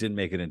 it didn't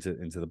make it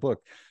into the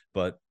book,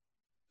 but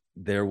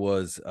there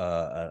was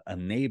a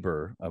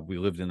neighbor. We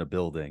lived in a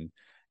building,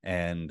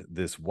 and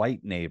this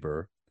white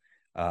neighbor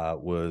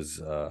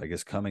was I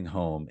guess coming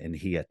home, and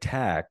he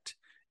attacked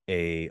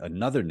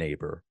another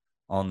neighbor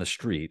on the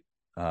street.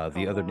 Oh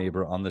The other wow.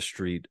 neighbor on the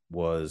street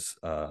was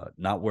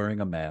not wearing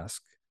a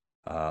mask,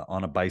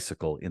 on a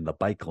bicycle in the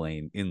bike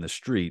lane in the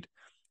street,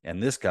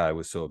 and this guy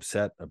was so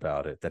upset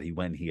about it that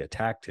he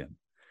attacked him.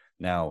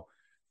 Now,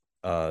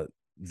 uh,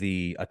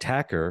 the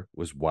attacker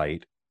was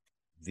white,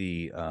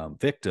 the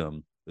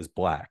victim is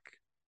black,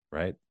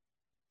 right?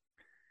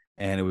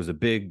 And it was a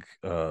big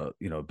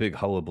big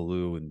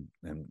hullabaloo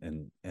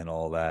and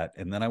all that.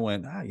 And then I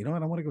went, you know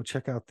what, I want to go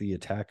check out the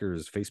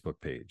attacker's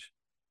Facebook page.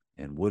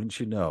 And wouldn't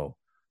you know,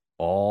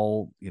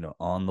 all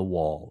on the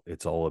wall,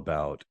 it's all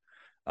about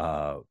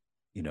I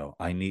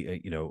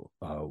need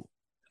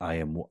I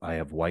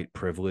have white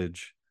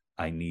privilege.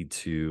 I need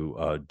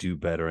to do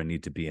better. I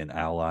need to be an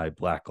ally.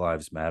 Black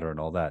Lives Matter and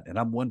all that. And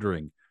I'm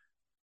wondering,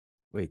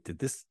 wait,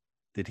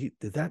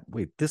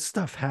 wait, this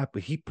stuff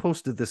happened. He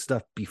posted this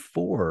stuff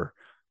before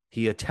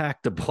he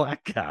attacked a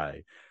black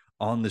guy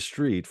on the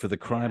street for the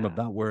crime of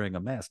Yeah. not wearing a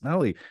mask. Not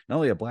only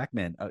a black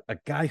man, a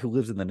guy who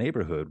lives in the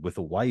neighborhood with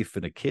a wife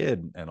and a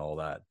kid and all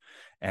that.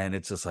 And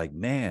it's just like,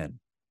 man,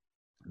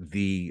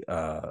 the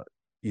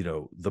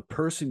the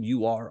person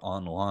you are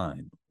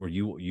online, or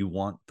you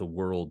want the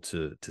world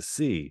to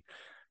see,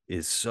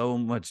 is so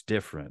much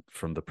different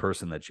from the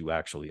person that you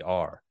actually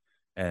are.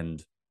 And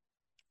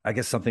I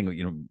guess something we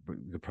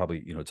could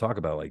probably talk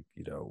about, like,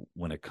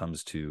 when it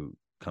comes to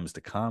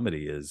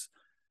comedy, is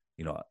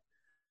you know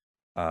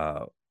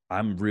uh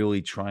I'm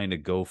really trying to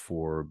go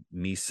for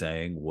me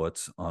saying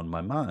what's on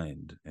my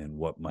mind and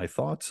what my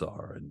thoughts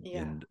are, and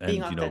Yeah. and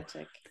Being and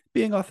authentic.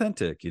 being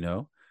authentic,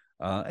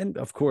 and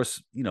of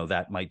course,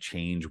 that might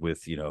change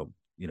with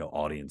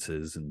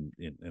audiences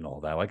and all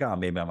that. Like,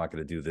 maybe I'm not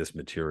going to do this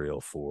material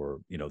for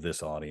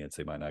this audience;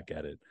 they might not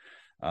get it.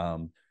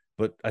 Um,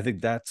 but I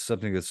think that's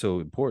something that's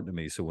so important to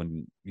me. So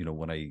when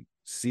I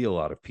see a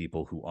lot of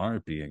people who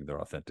aren't being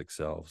their authentic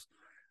selves,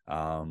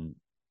 um,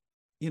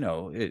 in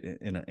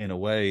a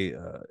way,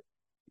 a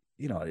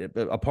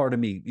part of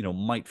me,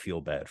 might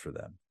feel bad for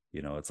them.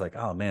 It's like,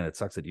 oh man, it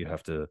sucks that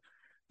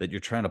that you're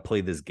trying to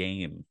play this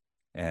game.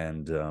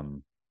 And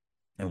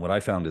what I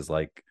found is,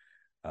 like,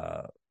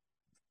 uh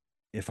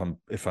if I'm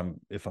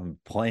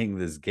playing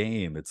this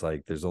game, it's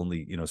like there's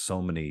only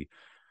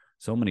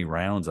so many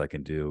rounds I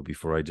can do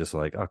before I just,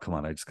 like, oh come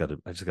on, I just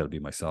gotta be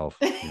myself.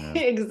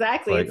 It's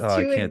Exactly. like, It's oh,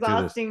 I too can't do this.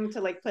 exhausting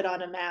to like put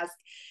on a mask.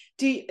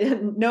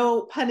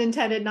 No pun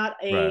intended, not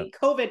Right. a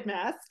COVID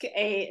mask,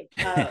 a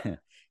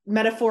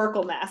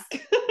metaphorical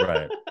mask,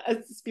 Right.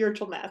 a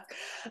spiritual mask.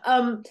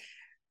 Um,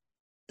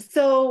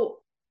 so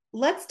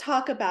let's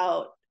talk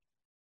about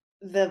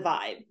the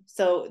vibe.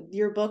 So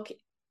your book,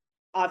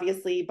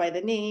 obviously by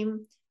the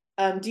name,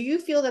 do you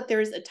feel that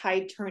there's a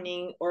tide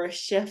turning or a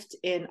shift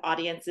in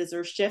audiences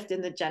or shift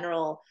in the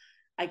general,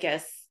 I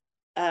guess,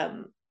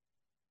 um,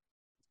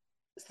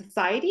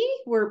 society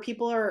where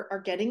people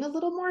are getting a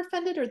little more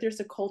offended, or there's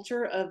a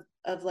culture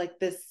of like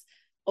this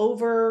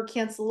over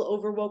cancel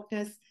over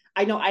wokeness?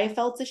 I know I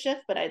felt a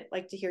shift, but I'd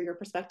like to hear your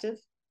perspective.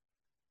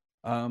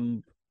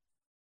 um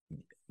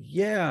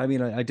yeah, I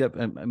mean,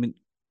 I mean,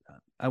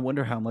 I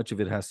wonder how much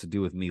of it has to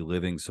do with me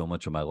living so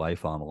much of my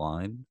life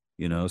online,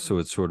 so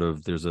it's sort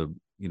of, there's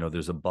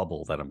a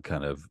bubble that I'm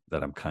kind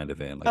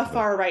of in, A like,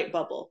 far right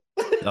bubble.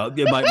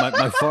 yeah,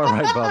 my far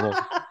right bubble.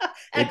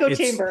 it, Echo it's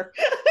chamber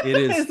it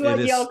is is it what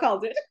Yale is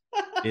called it.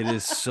 it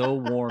is so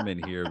warm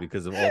in here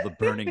because of all the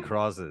burning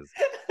crosses.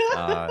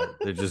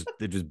 They're just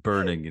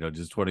burning,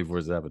 just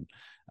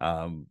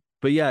 24/7.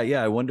 But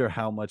yeah, I wonder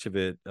how much of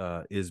it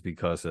is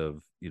because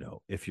of,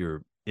 if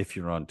you're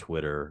on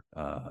Twitter,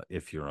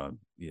 if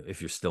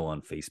you're still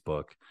on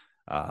Facebook,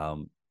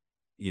 um,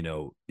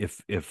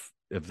 if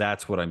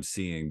that's what I'm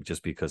seeing,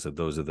 just because of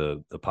those are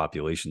the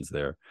populations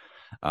there.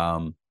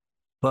 Um,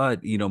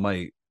 but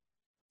the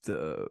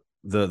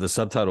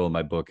subtitle of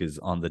my book is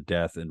On the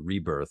Death and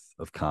Rebirth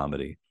of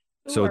Comedy.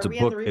 Ooh, So it's are a we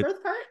on the book.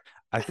 rebirth part?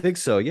 I think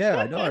so. Yeah,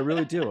 I know. I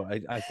really do.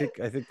 I think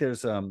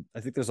there's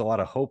a lot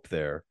of hope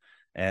there,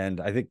 and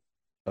I think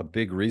a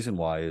big reason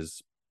why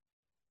is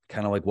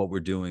kind of like what we're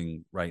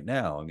doing right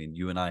now. I mean,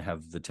 you and I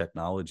have the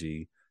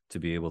technology to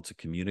be able to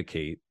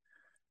communicate,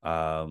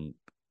 um,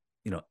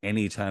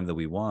 anytime that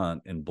we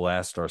want, and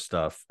blast our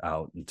stuff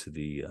out into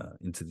the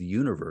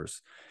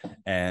universe.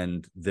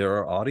 And there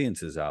are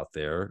audiences out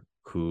there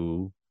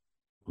who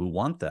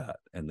want that,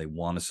 and they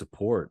want to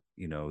support,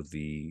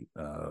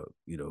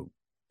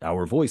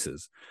 our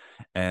voices.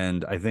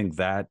 And I think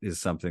that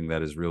is something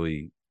that is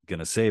really going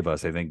to save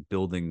us. I think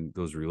building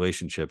those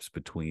relationships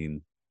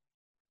between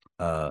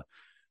uh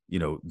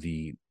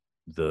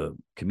the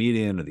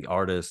comedian or the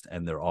artist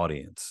and their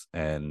audience,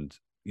 and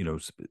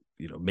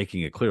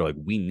making it clear, like,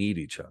 we need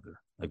each other,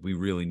 like, we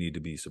really need to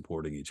be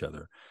supporting each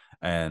other.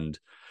 And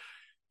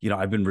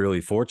I've been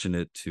really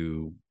fortunate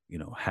to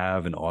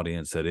have an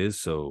audience that is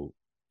so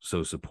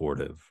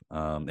supportive.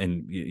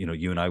 And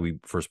you and I, we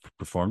first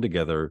performed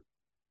together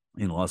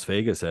in Las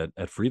Vegas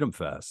at Freedom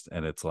Fest,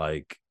 and it's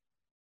like,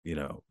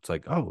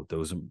 oh,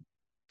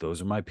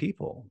 those are my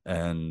people,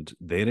 and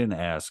they didn't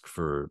ask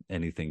for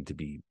anything to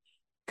be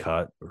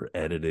cut or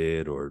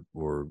edited, or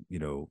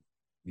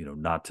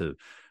not to,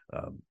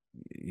 um,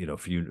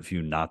 for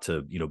you not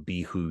to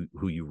be who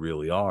you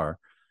really are.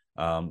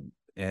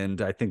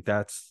 And I think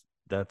that's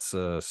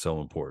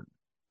so important.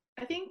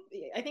 I think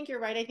I think you're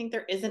right. I think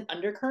there is an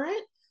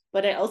undercurrent,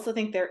 but I also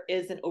think there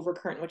is an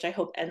overcurrent, which I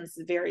hope ends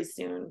very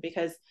soon,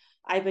 because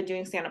I've been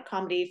doing stand-up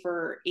comedy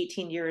for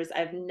 18 years.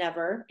 I've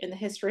never in the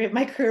history of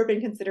my career been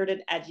considered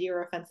an edgy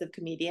or offensive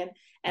comedian.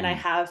 And I Mm.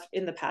 have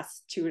in the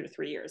past 2 to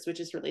 3 years, which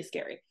is really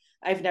scary.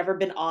 I've never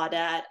been awed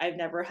at. I've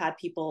never had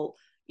people,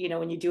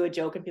 when you do a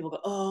joke and people go,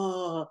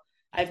 oh,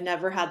 I've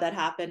never had that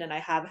happen. And I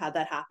have had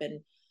that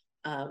happen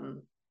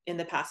in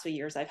the past few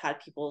years. I've had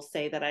people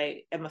say that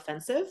I am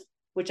offensive,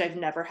 which I've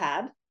never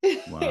had in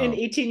Wow.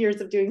 18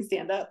 years of doing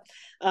stand up.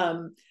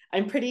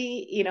 I'm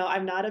pretty,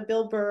 I'm not a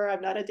Bill Burr,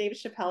 I'm not a Dave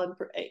Chappelle.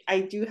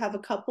 I do have a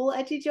couple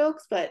edgy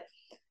jokes, but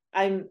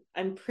I'm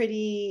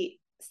pretty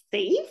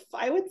safe,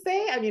 I would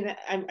say. I mean,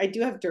 I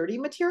do have dirty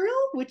material,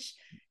 which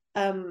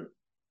um,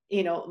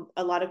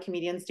 a lot of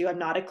comedians do. I'm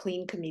not a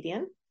clean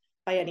comedian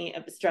by any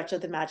stretch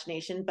of the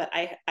imagination, but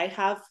I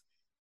have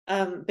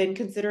been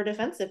considered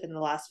offensive in the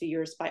last few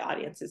years by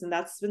audiences, and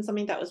that's been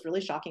something that was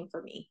really shocking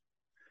for me.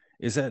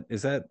 Is that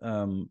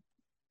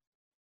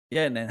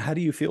yeah, and how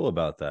do you feel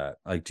about that?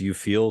 Like, do you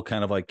feel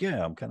kind of like,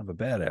 yeah, I'm kind of a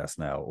badass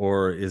now,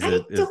 or is I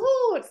it is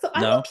don't. So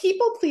I'm a no?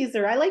 people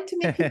pleaser. I like to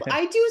make people,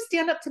 I do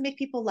stand up to make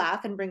people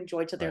laugh and bring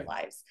joy to their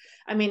Right. lives.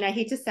 I mean, I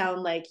hate to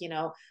sound like, have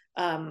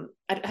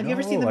you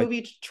ever seen No, the I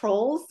movie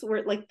Trolls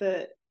where like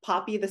the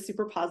Poppy, the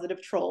super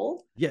positive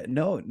troll? yeah,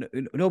 no,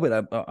 but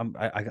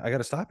I got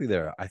to stop you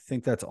there. I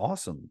think that's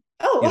awesome.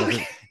 Oh,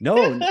 Because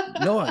no,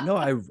 no,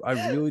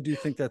 I really do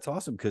think that's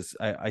awesome because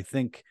I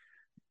think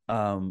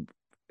um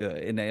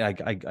and I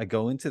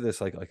go into this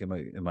like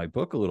in my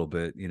book a little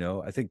bit,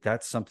 I think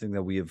that's something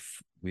that we have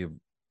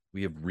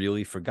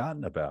really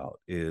forgotten about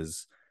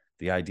is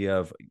the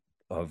idea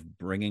of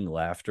bringing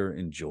laughter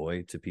and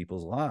joy to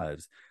people's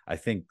lives. I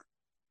think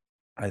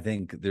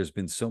there's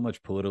been so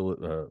much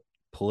political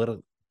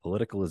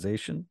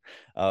politicalization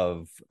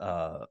of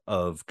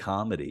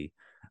comedy,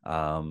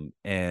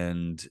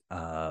 and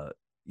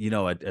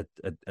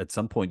at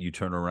some point you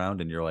turn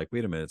around and you're like,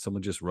 wait a minute,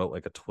 someone just wrote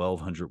like a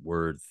 1,200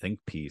 word think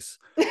piece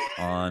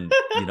on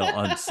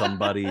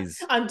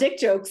somebody's, on dick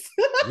jokes.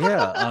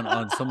 yeah,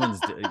 on someone's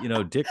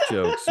dick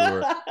jokes,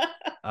 or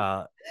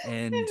uh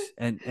and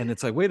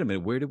it's like, wait a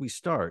minute, where did we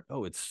start?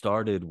 Oh, it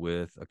started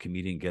with a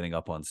comedian getting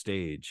up on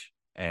stage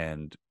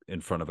and in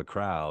front of a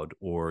crowd,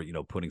 or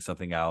putting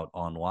something out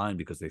online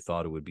because they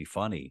thought it would be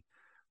funny.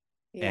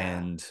 Yeah.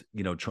 And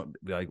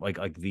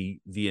like the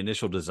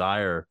initial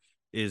desire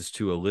is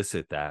to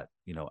elicit that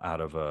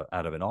out of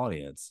an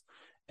audience.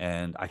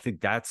 And I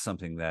think that's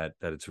something that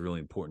it's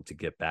really important to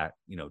get back,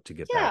 Yeah.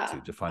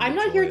 to find the I'm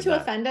not here joy in to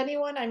that. offend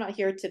anyone. I'm not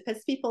here to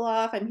piss people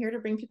off. I'm here to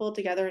bring people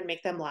together and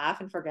make them laugh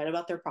and forget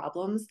about their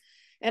problems.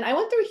 And I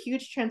went through a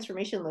huge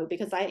transformation, Lou,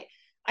 because I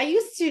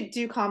used to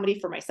do comedy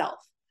for myself.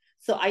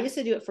 So I used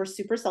to do it for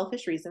super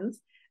selfish reasons.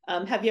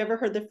 Have you ever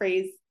heard the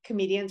phrase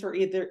comedians were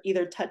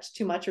either touched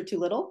too much or too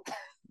little?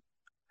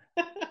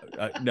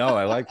 No,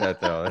 I like that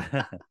though.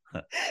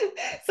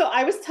 So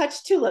I was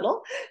touched too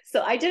little.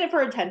 So I did it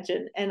for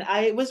attention and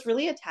I was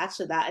really attached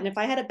to that. And if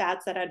I had a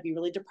bad set, I'd be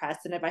really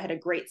depressed. And if I had a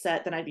great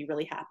set, then I'd be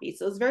really happy.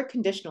 So it was very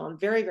conditional and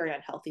very, very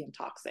unhealthy and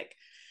toxic.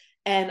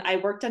 And I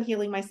worked on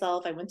healing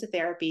myself. I went to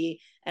therapy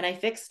and I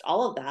fixed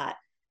all of that.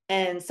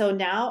 And so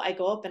now I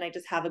go up and I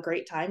just have a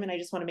great time and I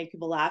just want to make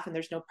people laugh and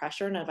there's no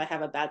pressure. And if I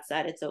have a bad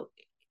set, it's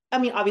okay. I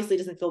mean, obviously it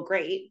doesn't feel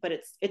great, but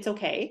it's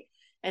okay.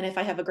 And if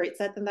I have a great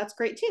set, then that's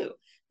great too.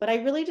 But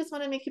I really just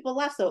want to make people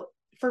laugh. So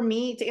for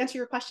me, to answer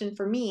your question,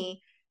 for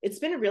me, it's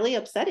been really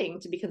upsetting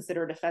to be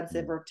considered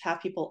offensive or to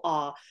have people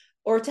awe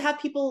or to have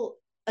people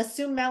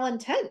assume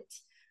malintent.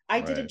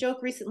 I did a Right.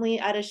 joke recently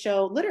at a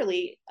show,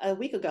 literally a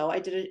week ago. I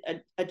did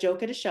a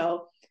joke at a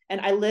show, and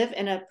I live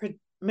in a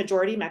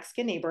majority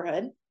Mexican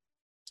neighborhood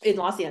in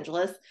Los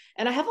Angeles,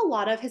 and I have a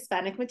lot of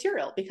Hispanic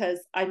material because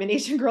I'm an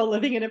Asian girl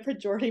living in a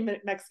majority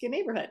Mexican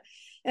neighborhood.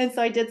 And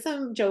so I did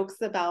some jokes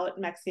about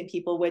Mexican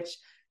people, which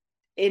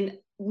in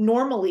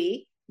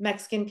normally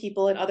Mexican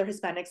people and other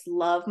Hispanics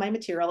love my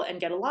material and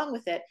get along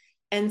with it.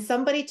 And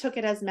somebody took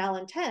it as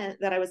malintent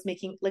that I was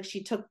making, like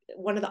she took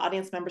one of the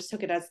audience members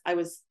took it as I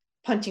was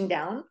punching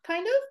down,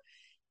 kind of.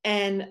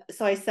 And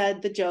so I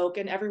said the joke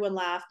and everyone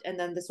laughed. And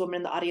then this woman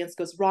in the audience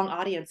goes, wrong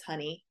audience,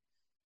 honey.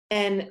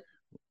 And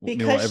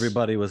Meanwhile, because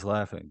everybody was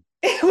laughing.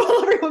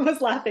 well, everyone was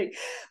laughing.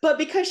 But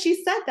because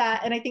she said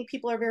that, and I think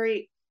people are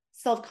very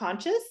self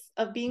conscious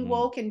of being Mm.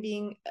 woke and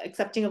being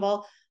accepting of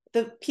all,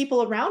 the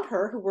people around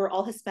her who were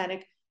all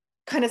Hispanic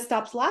kind of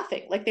stopped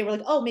laughing. Like they were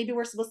like, oh, maybe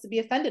we're supposed to be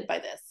offended by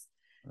this.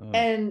 Oh,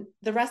 And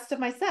the rest of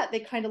my set, they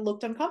kind of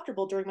looked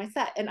uncomfortable during my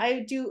set. And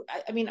I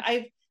mean,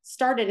 I've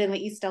started in the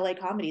East LA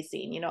comedy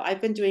scene.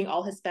 I've been doing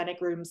all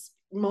Hispanic rooms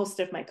most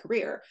of my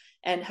career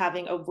and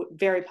having a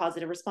very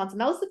positive response.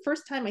 And that was the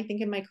first time I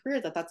think in my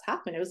career that that's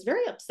happened. It was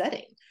very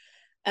upsetting.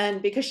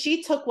 And because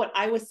she took what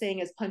I was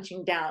saying as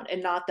punching down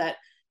and not that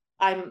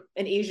I'm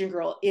an Asian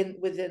girl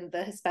within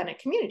the Hispanic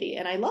community.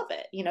 And I love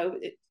it.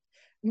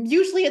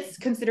 Usually it's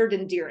considered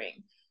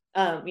endearing.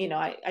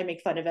 I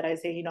make fun of it. I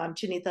say, I'm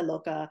chinita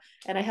loca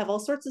and I have all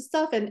sorts of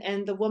stuff.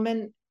 And the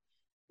woman,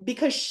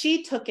 because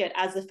she took it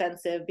as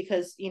offensive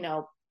because,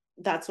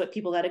 that's what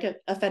people that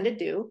get offended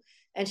do.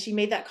 And she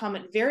made that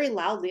comment very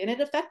loudly and it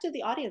affected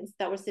the audience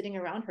that was sitting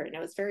around her. And it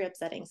was very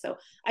upsetting. So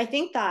I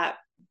think that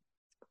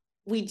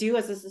we do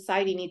as a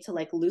society need to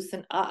like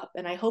loosen up.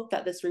 And I hope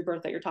that this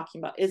rebirth that you're talking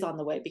about is on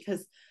the way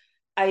because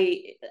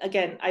I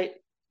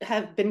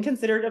have been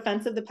considered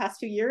offensive the past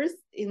 2 years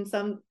in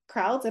some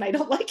crowds and I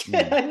don't like it.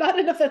 mm. I'm not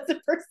an offensive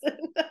person.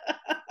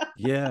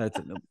 Yeah,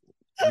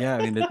 yeah.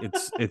 I mean,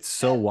 it's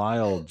so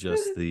wild.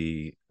 Just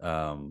the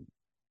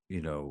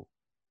you know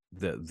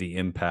the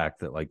impact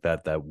that like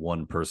that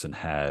one person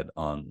had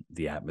on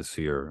the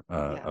atmosphere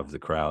Yeah. of the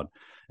crowd.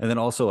 And then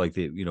also like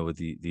the, you know, with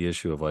the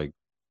issue of like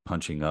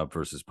punching up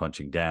versus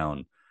punching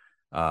down.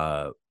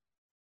 uh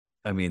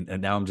I mean,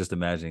 and now I'm just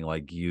imagining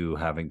like you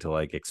having to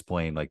like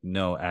explain like,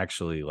 no,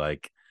 actually,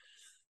 like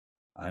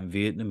I'm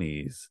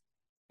Vietnamese.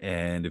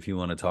 And if you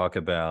want to talk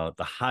about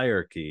the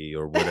hierarchy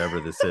or whatever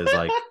this is,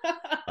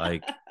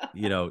 like,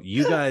 you know,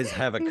 you guys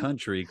have a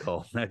country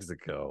called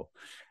Mexico,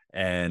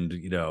 and,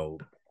 you know,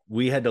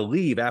 we had to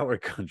leave our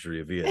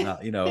country of Vietnam,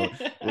 you know,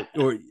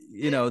 or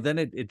you know, then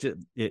it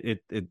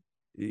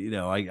you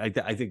know, I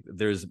think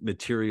there's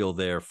material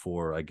there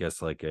for, I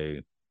guess, like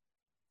you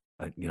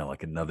know,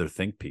 like another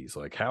think piece.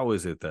 Like, how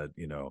is it that,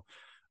 you know,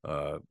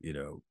 you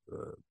know,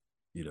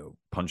 you know,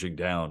 punching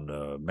down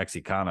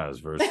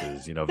Mexicanas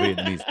versus, you know,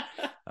 Vietnamese.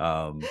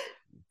 Um,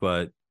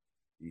 but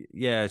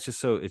yeah, it's just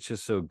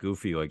so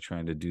goofy, like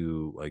trying to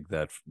do like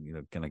that, you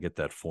know, can I get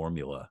that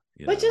formula,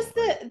 you But know,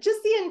 like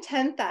just the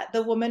intent that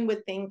the woman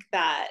would think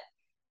that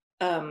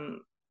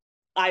um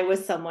I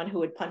was someone who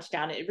would punch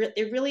down.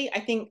 It really, I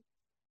think,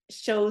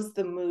 shows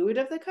the mood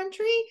of the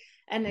country.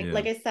 And yeah.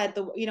 like I said,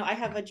 I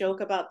have a joke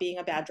about being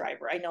a bad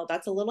driver. I know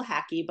that's a little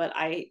hacky, but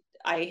I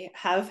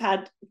have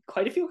had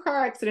quite a few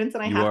car accidents,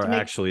 and I You have are to make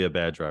actually a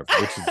bad driver,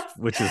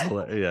 which is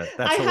yeah, I that's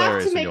have to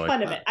hilarious. And make you're like,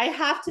 fun of huh. it. I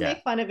have to Yeah.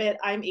 make fun of it.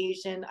 I'm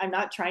Asian. I'm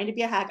not trying to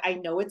be a hack. I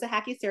know it's a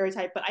hacky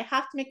stereotype, but I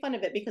have to make fun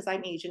of it because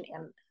I'm Asian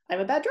and I'm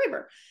a bad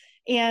driver.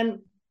 And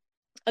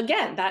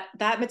again,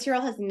 that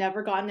material has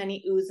never gotten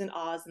any oohs and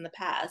ahs in the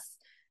past.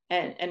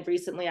 And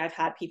recently I've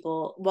had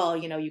people, well,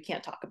 you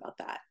can't talk about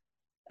that.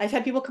 I've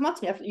had people come up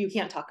to me after, you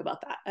can't talk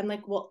about that. I'm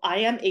like, well, I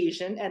am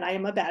Asian and I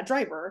am a bad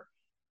driver.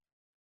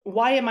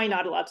 Why am I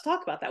not allowed to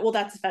talk about that? Well,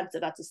 that's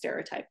offensive. That's a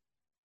stereotype.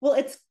 Well,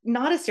 it's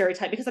not a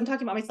stereotype because I'm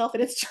talking about myself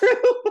and it's true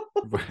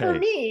for Right.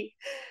 me.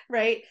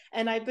 Right.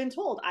 And I've been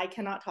told I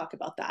cannot talk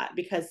about that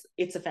because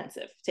it's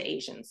offensive to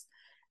Asians.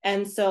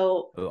 And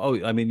so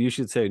Oh, I mean, you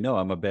should say no.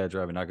 I'm a bad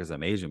driver, not because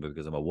I'm Asian, but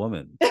because I'm a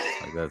woman.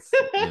 Like that's,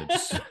 you know,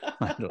 just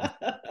I don't.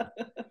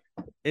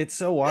 It's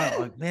so wild.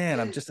 Like, man,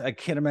 I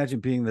can't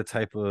imagine being the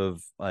type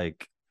of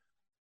like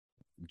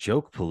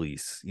joke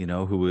police, you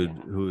know, yeah. who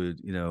would,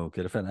 you know,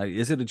 get offended.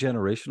 Is it a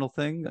generational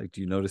thing? Like, do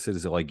you notice it?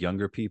 Is it like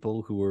younger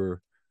people who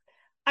are,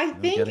 I you know,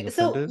 getting think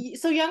so. offended?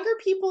 So younger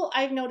people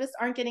I've noticed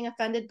aren't getting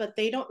offended, but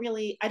they don't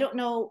really. I don't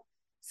know.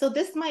 So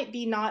this might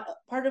be not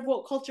part of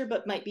woke culture,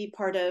 but might be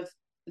part of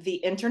the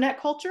internet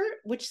culture,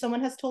 which someone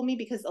has told me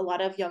because a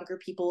lot of younger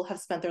people have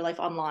spent their life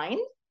online,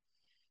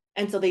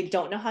 and so they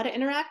don't know how to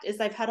interact. Is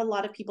I've had a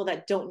lot of people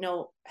that don't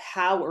know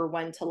how or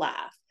when to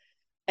laugh,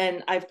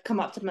 and I've come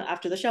up to them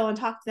after the show and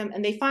talked to them,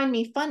 and they find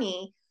me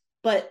funny,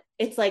 but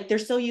it's like they're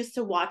so used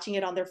to watching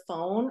it on their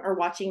phone or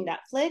watching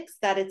Netflix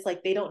that it's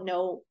like they don't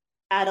know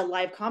at a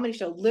live comedy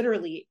show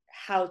literally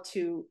how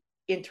to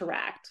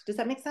interact. Does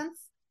that make sense?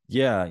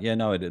 Yeah, yeah,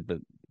 no, but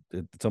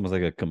it's almost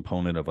like a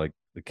component of like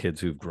the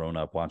kids who've grown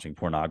up watching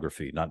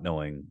pornography, not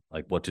knowing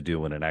like what to do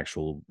when an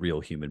actual real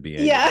human being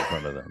is in Yeah.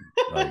 front of them.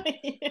 Like,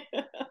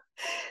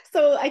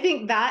 So I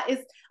think that is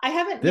this I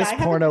haven't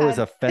porno is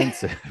had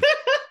offensive.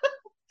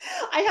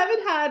 I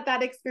haven't had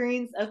that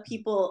experience of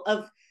people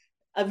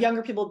of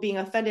younger people being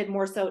offended.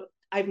 More so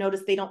I've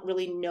noticed they don't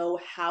really know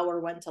how or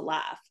when to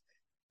laugh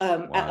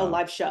Wow. at a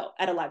live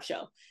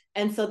show.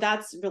 And so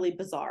that's really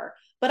bizarre.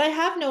 But I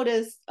have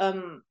noticed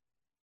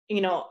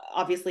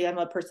obviously I'm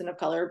a person of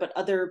color, but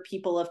other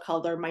people of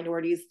color,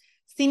 minorities,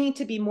 seeming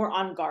to be more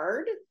on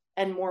guard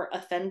and more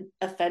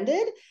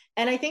offended.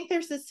 And I think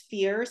there's this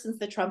fear since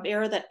the Trump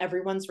era that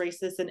everyone's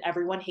racist and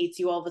everyone hates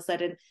you all of a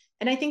sudden.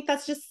 And I think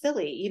that's just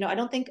silly.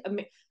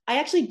 I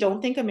actually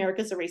don't think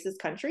America's a racist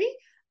country.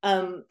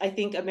 I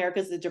think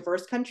America's a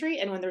diverse country.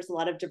 And when there's a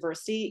lot of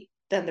diversity,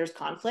 then there's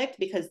conflict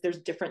because there's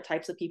different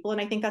types of people. And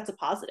I think that's a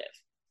positive.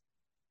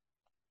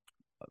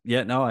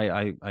 Yeah, no,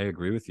 I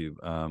agree with you.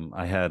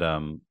 I had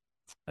a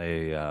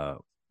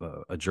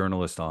a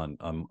journalist on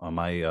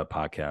my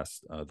podcast,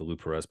 the Lou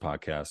Perez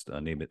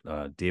podcast, named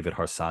David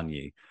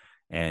Harsanyi,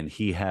 and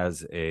he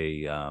has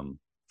a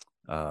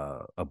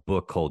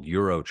book called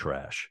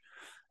Eurotrash,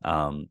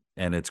 and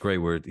it's great.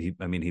 Where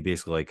I mean, he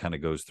basically like kind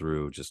of goes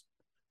through just,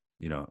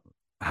 you know,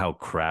 how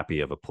crappy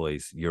of a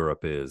place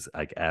Europe is,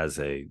 like as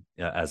a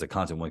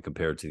continent when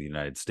compared to the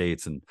United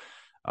States, and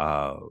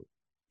uh,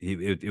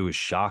 it was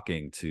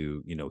shocking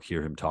to, you know,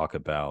 hear him talk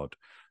about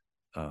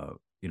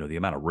you know, the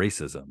amount of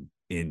racism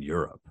in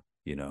Europe.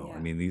 You know, I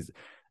Yeah. mean, these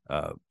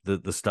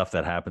the stuff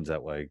that happens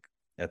at like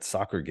at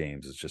soccer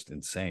games is just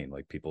insane.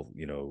 Like people,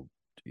 you know,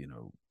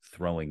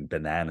 throwing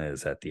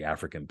bananas at the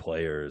African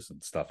players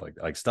and stuff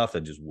like stuff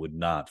that just would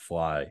not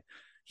fly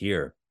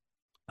here.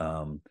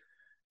 Um,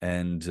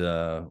 and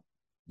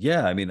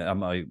yeah, I mean,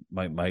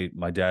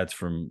 my dad's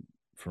from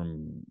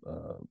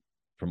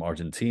from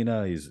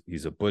Argentina.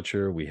 He's a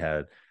butcher.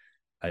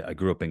 I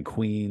grew up in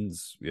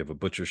Queens. We have a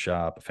butcher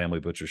shop, a family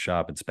butcher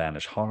shop in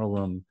Spanish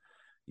Harlem,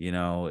 you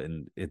know,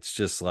 and it's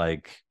just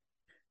like,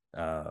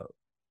 uh,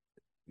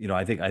 you know,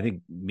 I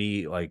think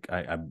me, like,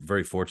 I'm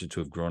very fortunate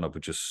to have grown up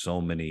with just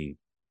so many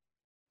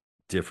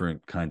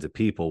different kinds of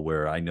people,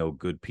 where I know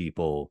good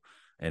people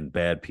and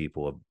bad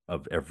people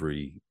of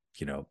every,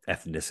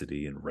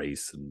 ethnicity and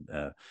race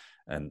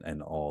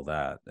and all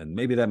that. And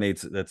maybe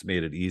that's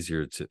made it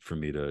easier for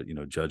me to,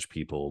 judge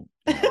people,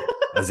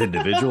 as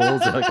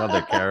individuals, like on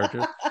their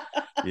character,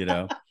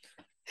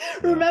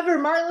 Remember,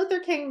 Martin Luther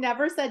King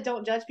never said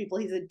don't judge people.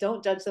 He said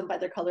don't judge them by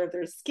the color of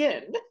their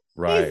skin.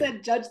 Right. He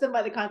said judge them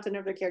by the content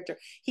of their character.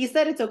 He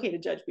said it's okay to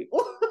judge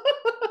people.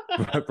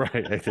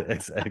 Right.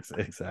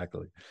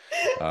 Exactly.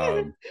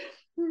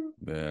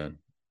 Man.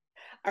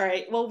 All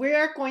right. Well, we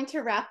are going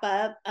to wrap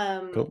up.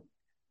 Cool.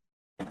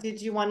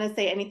 Did you want to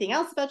say anything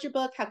else about your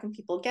book? How can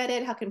people get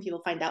it? How can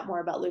people find out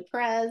more about Lou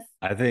Perez?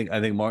 I think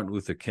Martin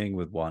Luther King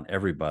would want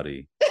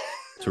everybody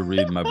to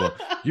read my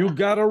book. You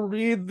gotta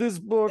read this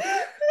book.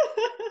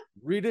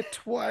 Read it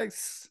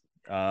twice.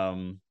 Yeah.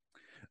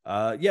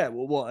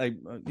 Well,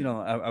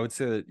 I would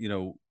say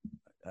that,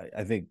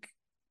 I think,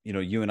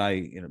 you and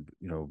I,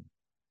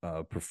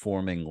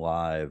 performing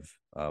live,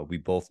 we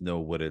both know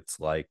what it's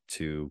like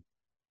to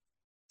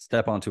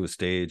step onto a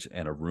stage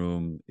and a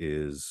room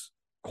is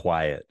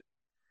quiet,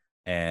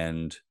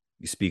 and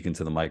you speak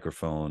into the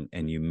microphone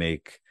and you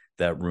make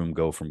that room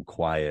go from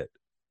quiet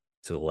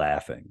to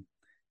laughing.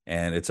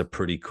 And it's a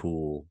pretty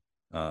cool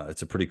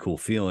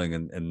feeling.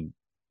 And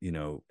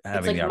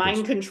having it's like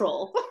mind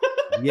control.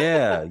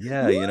 yeah.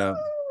 Yeah.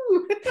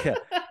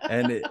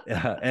 And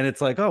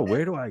it's like, oh,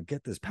 where do I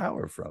get this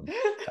power from?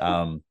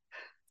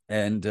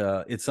 And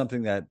it's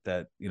something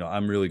that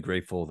I'm really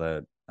grateful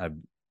that I've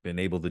been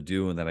able to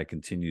do, and that I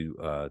continue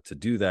to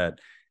do that.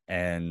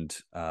 And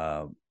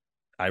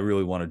I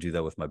really want to do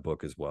that with my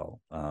book as well.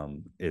 I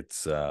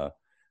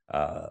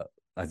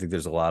think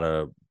there's a lot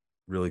of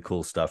really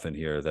cool stuff in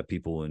here that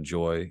people will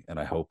enjoy, and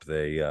I hope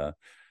they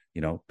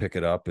pick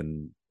it up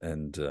and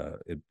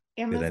it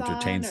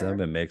entertains them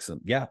and makes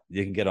them. Yeah,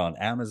 you can get on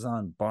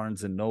Amazon,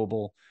 Barnes and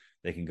Noble.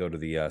 They can go to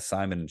the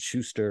Simon and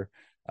Schuster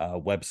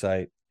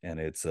website, and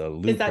it's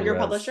Lou Is that Perez. Your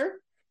publisher?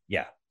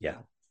 Yeah.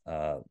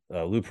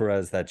 Lou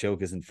Perez, That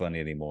Joke Isn't Funny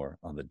Anymore,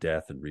 on the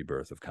death and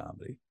rebirth of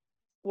comedy.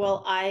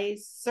 Well, I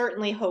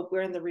certainly hope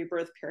we're in the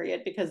rebirth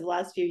period, because the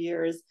last few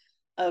years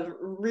of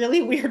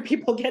really weird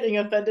people getting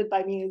offended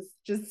by me is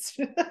just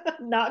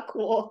not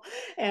cool.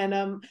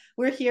 And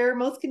we're here.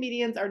 Most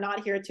comedians are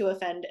not here to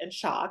offend and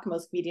shock.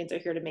 Most comedians are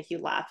here to make you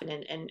laugh and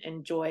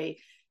enjoy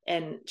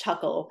and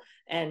chuckle.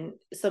 And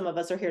some of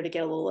us are here to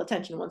get a little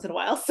attention once in a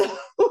while. So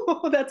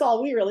that's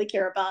all we really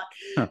care about.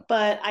 Huh.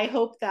 But I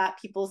hope that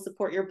people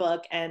support your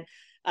book. And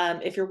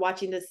if you're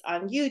watching this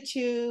on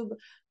YouTube,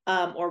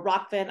 or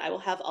Rockfin, I will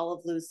have all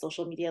of Lou's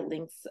social media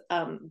links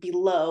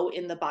below,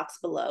 in the box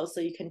below,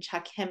 so you can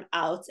check him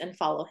out and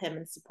follow him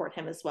and support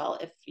him as well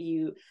if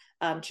you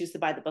choose to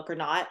buy the book or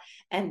not.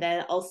 And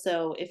then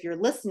also, if you're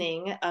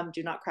listening,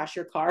 do not crash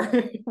your car.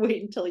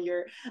 Wait until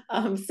you're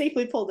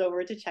safely pulled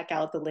over to check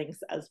out the links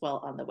as well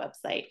on the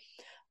website.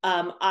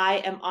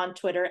 I am on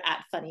Twitter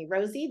at Funny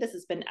Rosie. This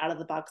has been Out of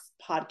the Box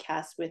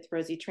Podcast with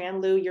Rosie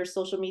Tran. Lou, your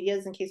social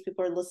medias, in case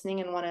people are listening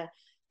and want to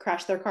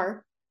crash their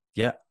car?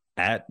 Yeah.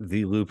 At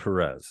the Lou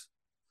Perez.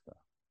 So,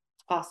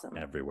 awesome.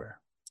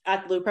 Everywhere.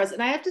 At Lou Perez.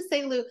 And I have to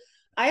say, Lou,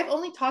 I have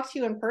only talked to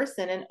you in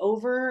person, and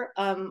over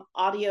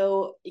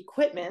audio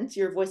equipment,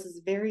 your voice is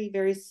very,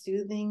 very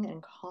soothing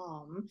and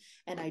calm.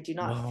 And I do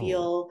not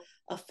feel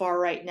a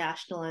far-right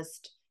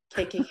nationalist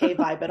KKK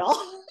vibe at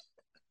all.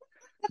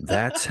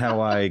 That's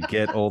how I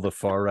get all the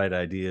far-right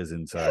ideas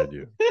inside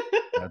you.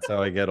 That's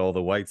how I get all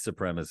the white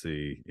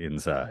supremacy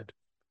inside.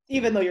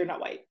 Even though you're not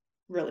white,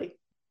 really.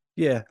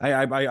 Yeah,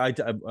 I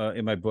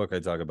in my book I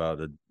talk about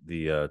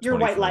the your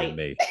white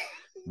light.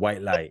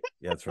 White light.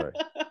 Yeah, that's right.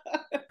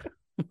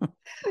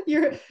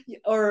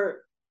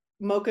 Or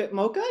mocha.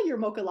 Your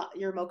mocha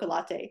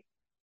latte.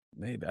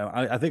 Maybe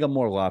I think I'm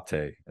more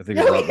latte. I think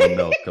there's a lot more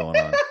milk going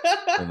on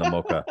in the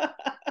mocha.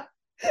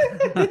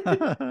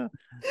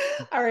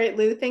 All right,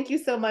 Lou, thank you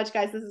so much,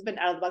 guys. This has been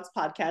Out of the Box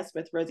Podcast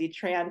with Rosie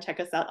Tran. Check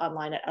us out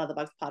online at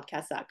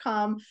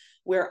outoftheboxpodcast.com.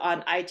 We're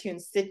on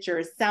iTunes,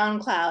 Stitcher,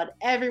 SoundCloud,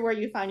 everywhere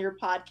you find your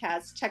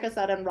podcast. Check us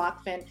out on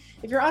Rockfin.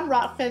 If you're on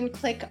Rockfin,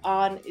 click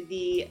on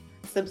the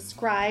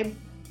subscribe,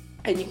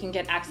 and you can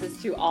get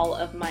access to all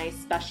of my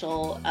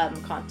special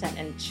content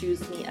and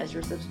choose me as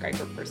your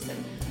subscriber person.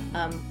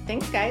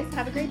 Thanks, guys.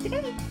 Have a great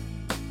day.